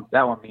back. That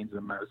one means the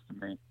most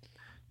to me.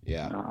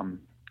 Yeah.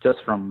 Just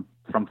from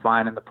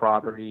finding the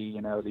property,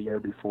 the year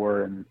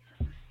before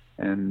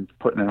and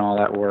putting in all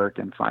that work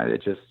and find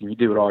it, just, you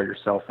do it all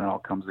yourself and it all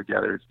comes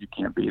together. You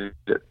can't beat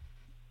it.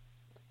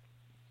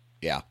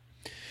 Yeah.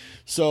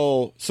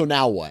 So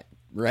now what,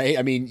 right?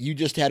 I mean, you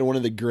just had one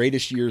of the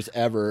greatest years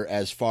ever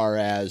as far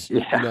as,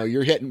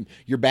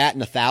 you're batting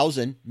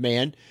 1,000,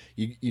 man.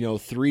 You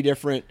 3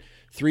 different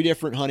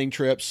hunting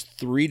trips,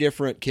 3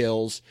 different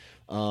kills,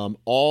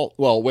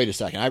 well, wait a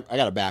second. I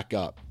got to back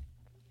up.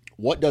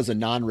 What does a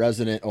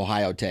non-resident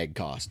Ohio tag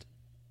cost?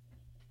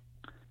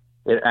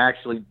 It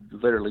actually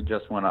literally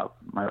just went up.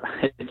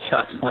 It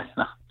just went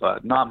up,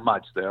 but not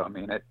much though. I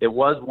mean, it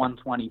was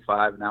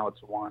 125. Now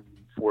it's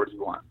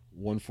 141.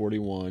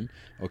 141.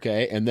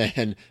 Okay. And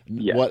then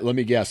what, let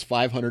me guess,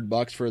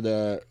 $500 for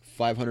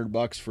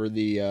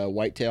the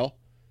whitetail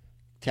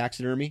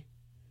taxidermy?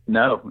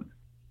 No.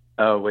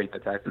 Oh wait, the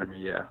taxidermy.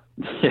 Yeah.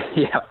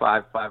 Yeah.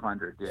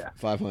 500. Yeah.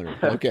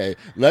 500. Okay.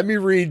 Let me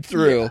read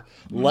through.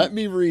 Let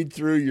me read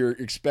through your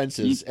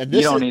expenses. And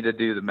you don't need to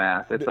do the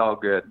math. It's all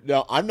good.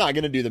 No, I'm not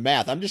going to do the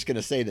math. I'm just going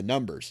to say the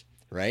numbers,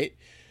 right?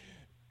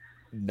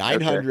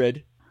 900,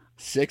 okay.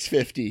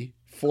 650,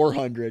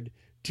 400,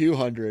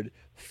 200,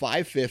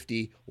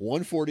 550,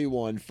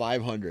 141,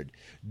 500.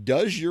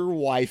 Does your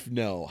wife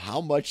know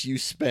how much you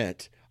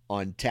spent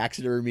on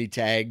taxidermy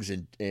tags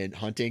and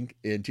hunting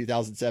in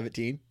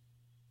 2017?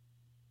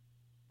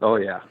 Oh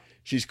yeah.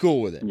 She's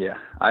cool with it. Yeah.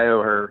 I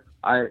owe her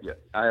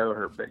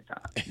big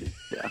time.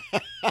 Yeah.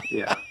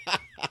 Yeah.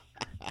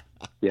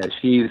 Yeah.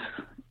 She's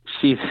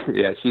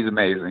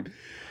amazing.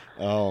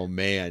 Oh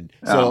man.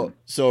 So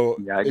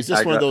is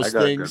this one of those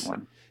things?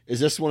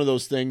 Is this one of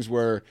those things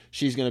where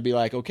she's going to be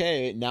like,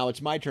 okay, now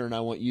it's my turn.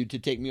 I want you to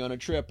take me on a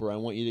trip, or I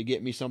want you to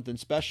get me something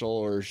special,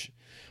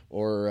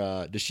 or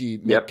does she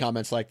make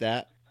comments like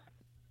that?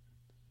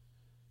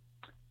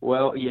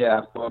 Well,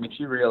 yeah. Well, I mean,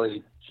 she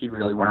really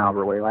went out of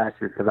her way last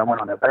year, because I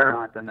went on a bear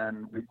hunt, and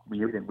then we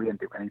didn't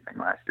do anything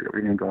last year.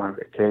 We didn't go on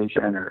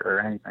vacation or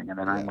anything, and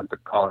then I went to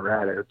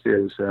Colorado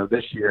too. So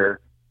this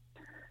year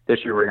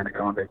we're going to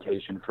go on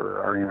vacation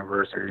for our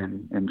anniversary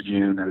in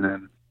June, and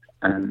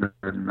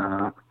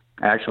then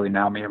actually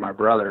now me and my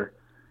brother,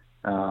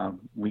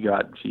 we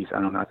got,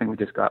 I don't know, I think we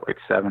just got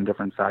 7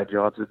 different side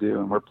jobs to do,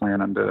 and we're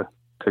planning to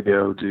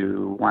go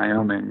to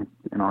Wyoming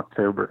in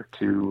October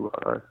to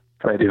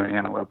try to do an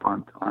antelope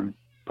hunt on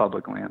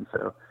public land.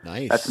 So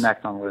nice. That's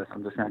next on the list.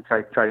 I'm just going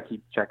to try to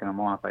keep checking them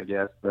off, I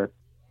guess. But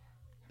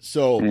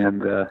so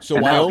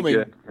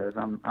Wyoming, because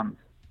I'm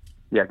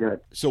yeah, go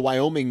ahead. So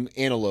Wyoming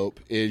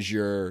antelope is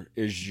your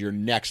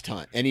next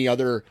hunt. Any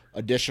other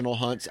additional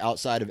hunts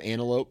outside of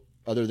antelope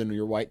other than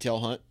your whitetail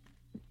hunt?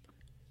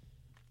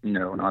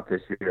 No, not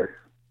this year.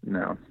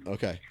 No.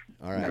 Okay.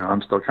 All right. No,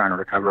 I'm still trying to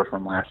recover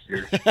from last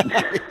year.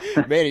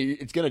 Man,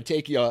 it's going to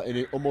take you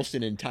almost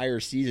an entire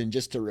season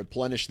just to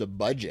replenish the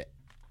budget.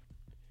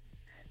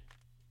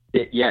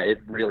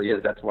 It really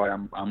is. That's why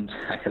I'm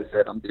like I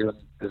said, I'm doing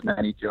as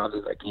many jobs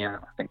as I can.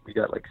 I think we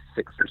got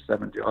 6 or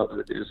 7 jobs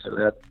to do,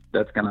 so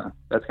that's gonna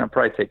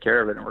probably take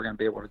care of it, and we're gonna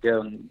be able to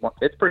go. And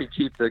it's pretty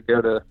cheap to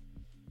go to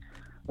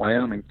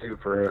Wyoming too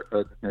for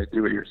a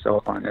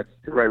do-it-yourself hunt. It's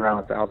right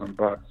around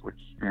 $1,000, which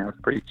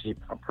it's pretty cheap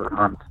per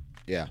hunt.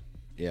 Yeah.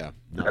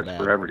 That's bad.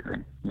 For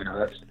everything.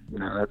 That's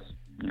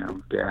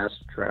gas,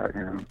 track,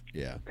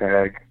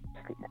 tag.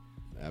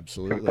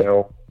 Absolutely.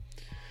 Compel.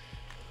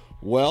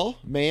 Well,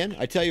 man,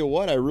 I tell you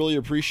what, I really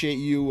appreciate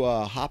you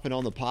hopping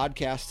on the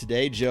podcast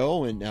today,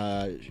 Joe, and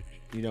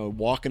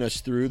walking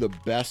us through the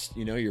best.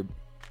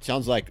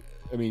 Sounds like,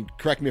 I mean,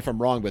 correct me if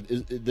I'm wrong, but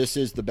this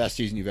is the best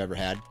season you've ever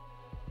had.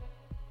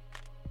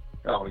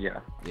 Oh yeah,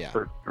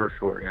 for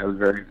sure. Yeah, I was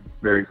very,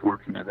 very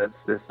fortunate.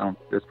 This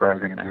probably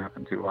isn't going to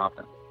happen too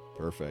often.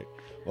 Perfect.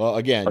 Well,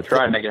 again, I'll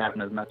try to make it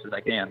happen as much as I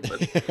can.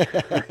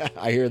 But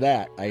I hear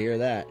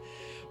that.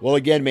 Well,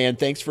 again, man,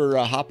 thanks for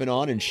hopping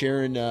on and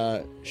sharing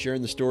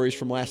the stories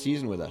from last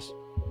season with us.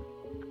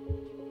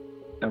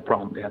 No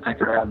problem, man. Thanks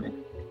for having me.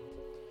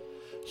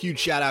 Huge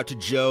shout out to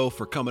Joe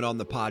for coming on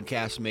the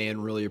podcast,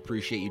 man. Really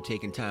appreciate you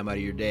taking time out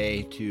of your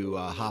day to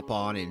hop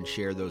on and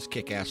share those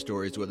kick-ass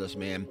stories with us,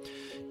 man.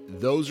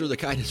 Those are the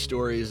kind of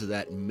stories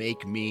that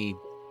make me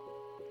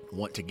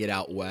want to get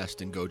out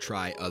west and go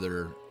try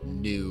other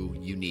new,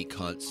 unique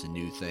hunts and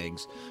new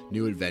things,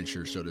 new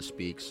adventures, so to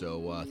speak.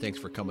 So thanks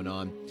for coming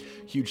on.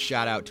 Huge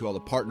shout out to all the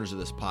partners of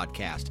this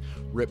podcast: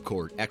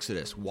 Ripcord,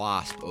 Exodus,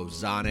 Wasp,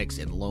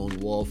 Ozonics, and Lone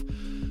Wolf.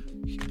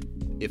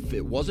 If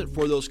it wasn't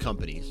for those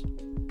companies,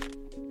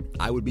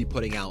 I would be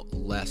putting out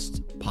less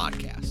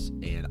podcasts,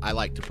 and I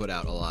like to put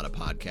out a lot of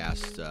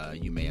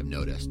podcasts, you may have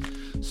noticed.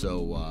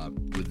 So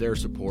with their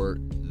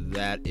support,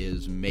 that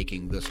is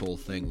making this whole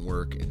thing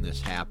work and this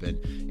happen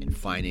and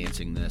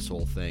financing this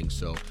whole thing.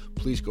 So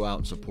please go out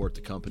and support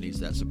the companies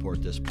that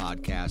support this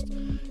podcast.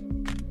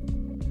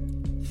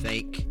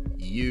 Thank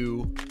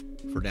you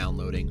for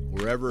downloading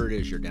wherever it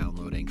is you're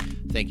downloading.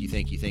 Thank you.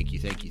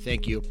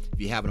 If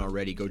you haven't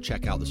already, go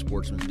check out the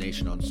Sportsman's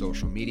Nation on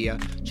social media.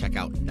 Check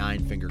out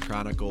Nine Finger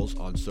Chronicles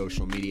on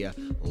social media.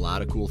 A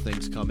lot of cool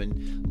things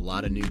coming, a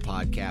lot of new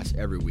podcasts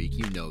every week.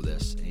 You know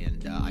this.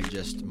 And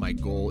my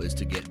goal is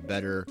to get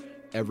better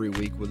every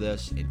week with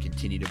this and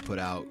continue to put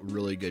out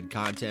really good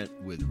content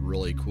with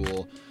really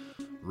cool,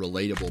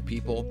 relatable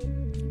people.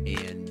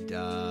 And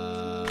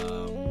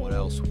what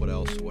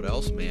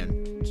else,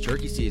 man? It's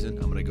turkey season.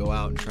 I'm going to go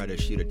out and try to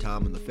shoot a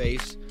tom in the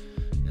face,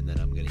 and then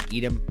I'm going to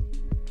eat him,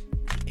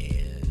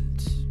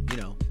 and,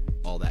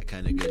 all that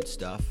kind of good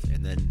stuff.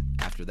 And then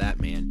after that,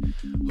 man,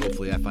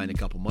 hopefully I find a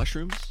couple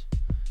mushrooms,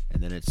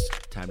 and then it's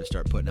time to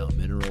start putting out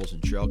minerals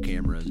and trail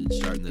cameras and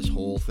starting this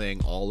whole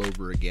thing all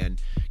over again,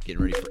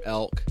 getting ready for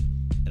elk.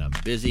 And I'm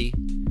busy.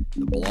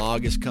 The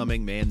blog is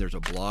coming, man. There's a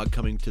blog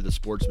coming to the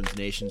Sportsman's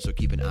Nation, so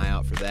keep an eye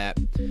out for that.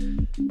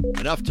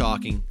 Enough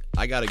talking.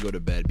 I got to go to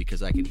bed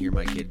because I can hear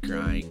my kid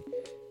crying.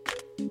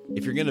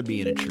 If you're going to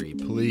be in a tree,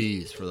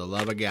 please, for the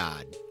love of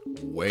God,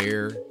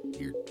 wear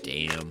your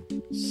damn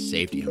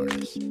safety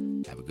harness.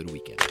 Have a good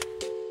weekend.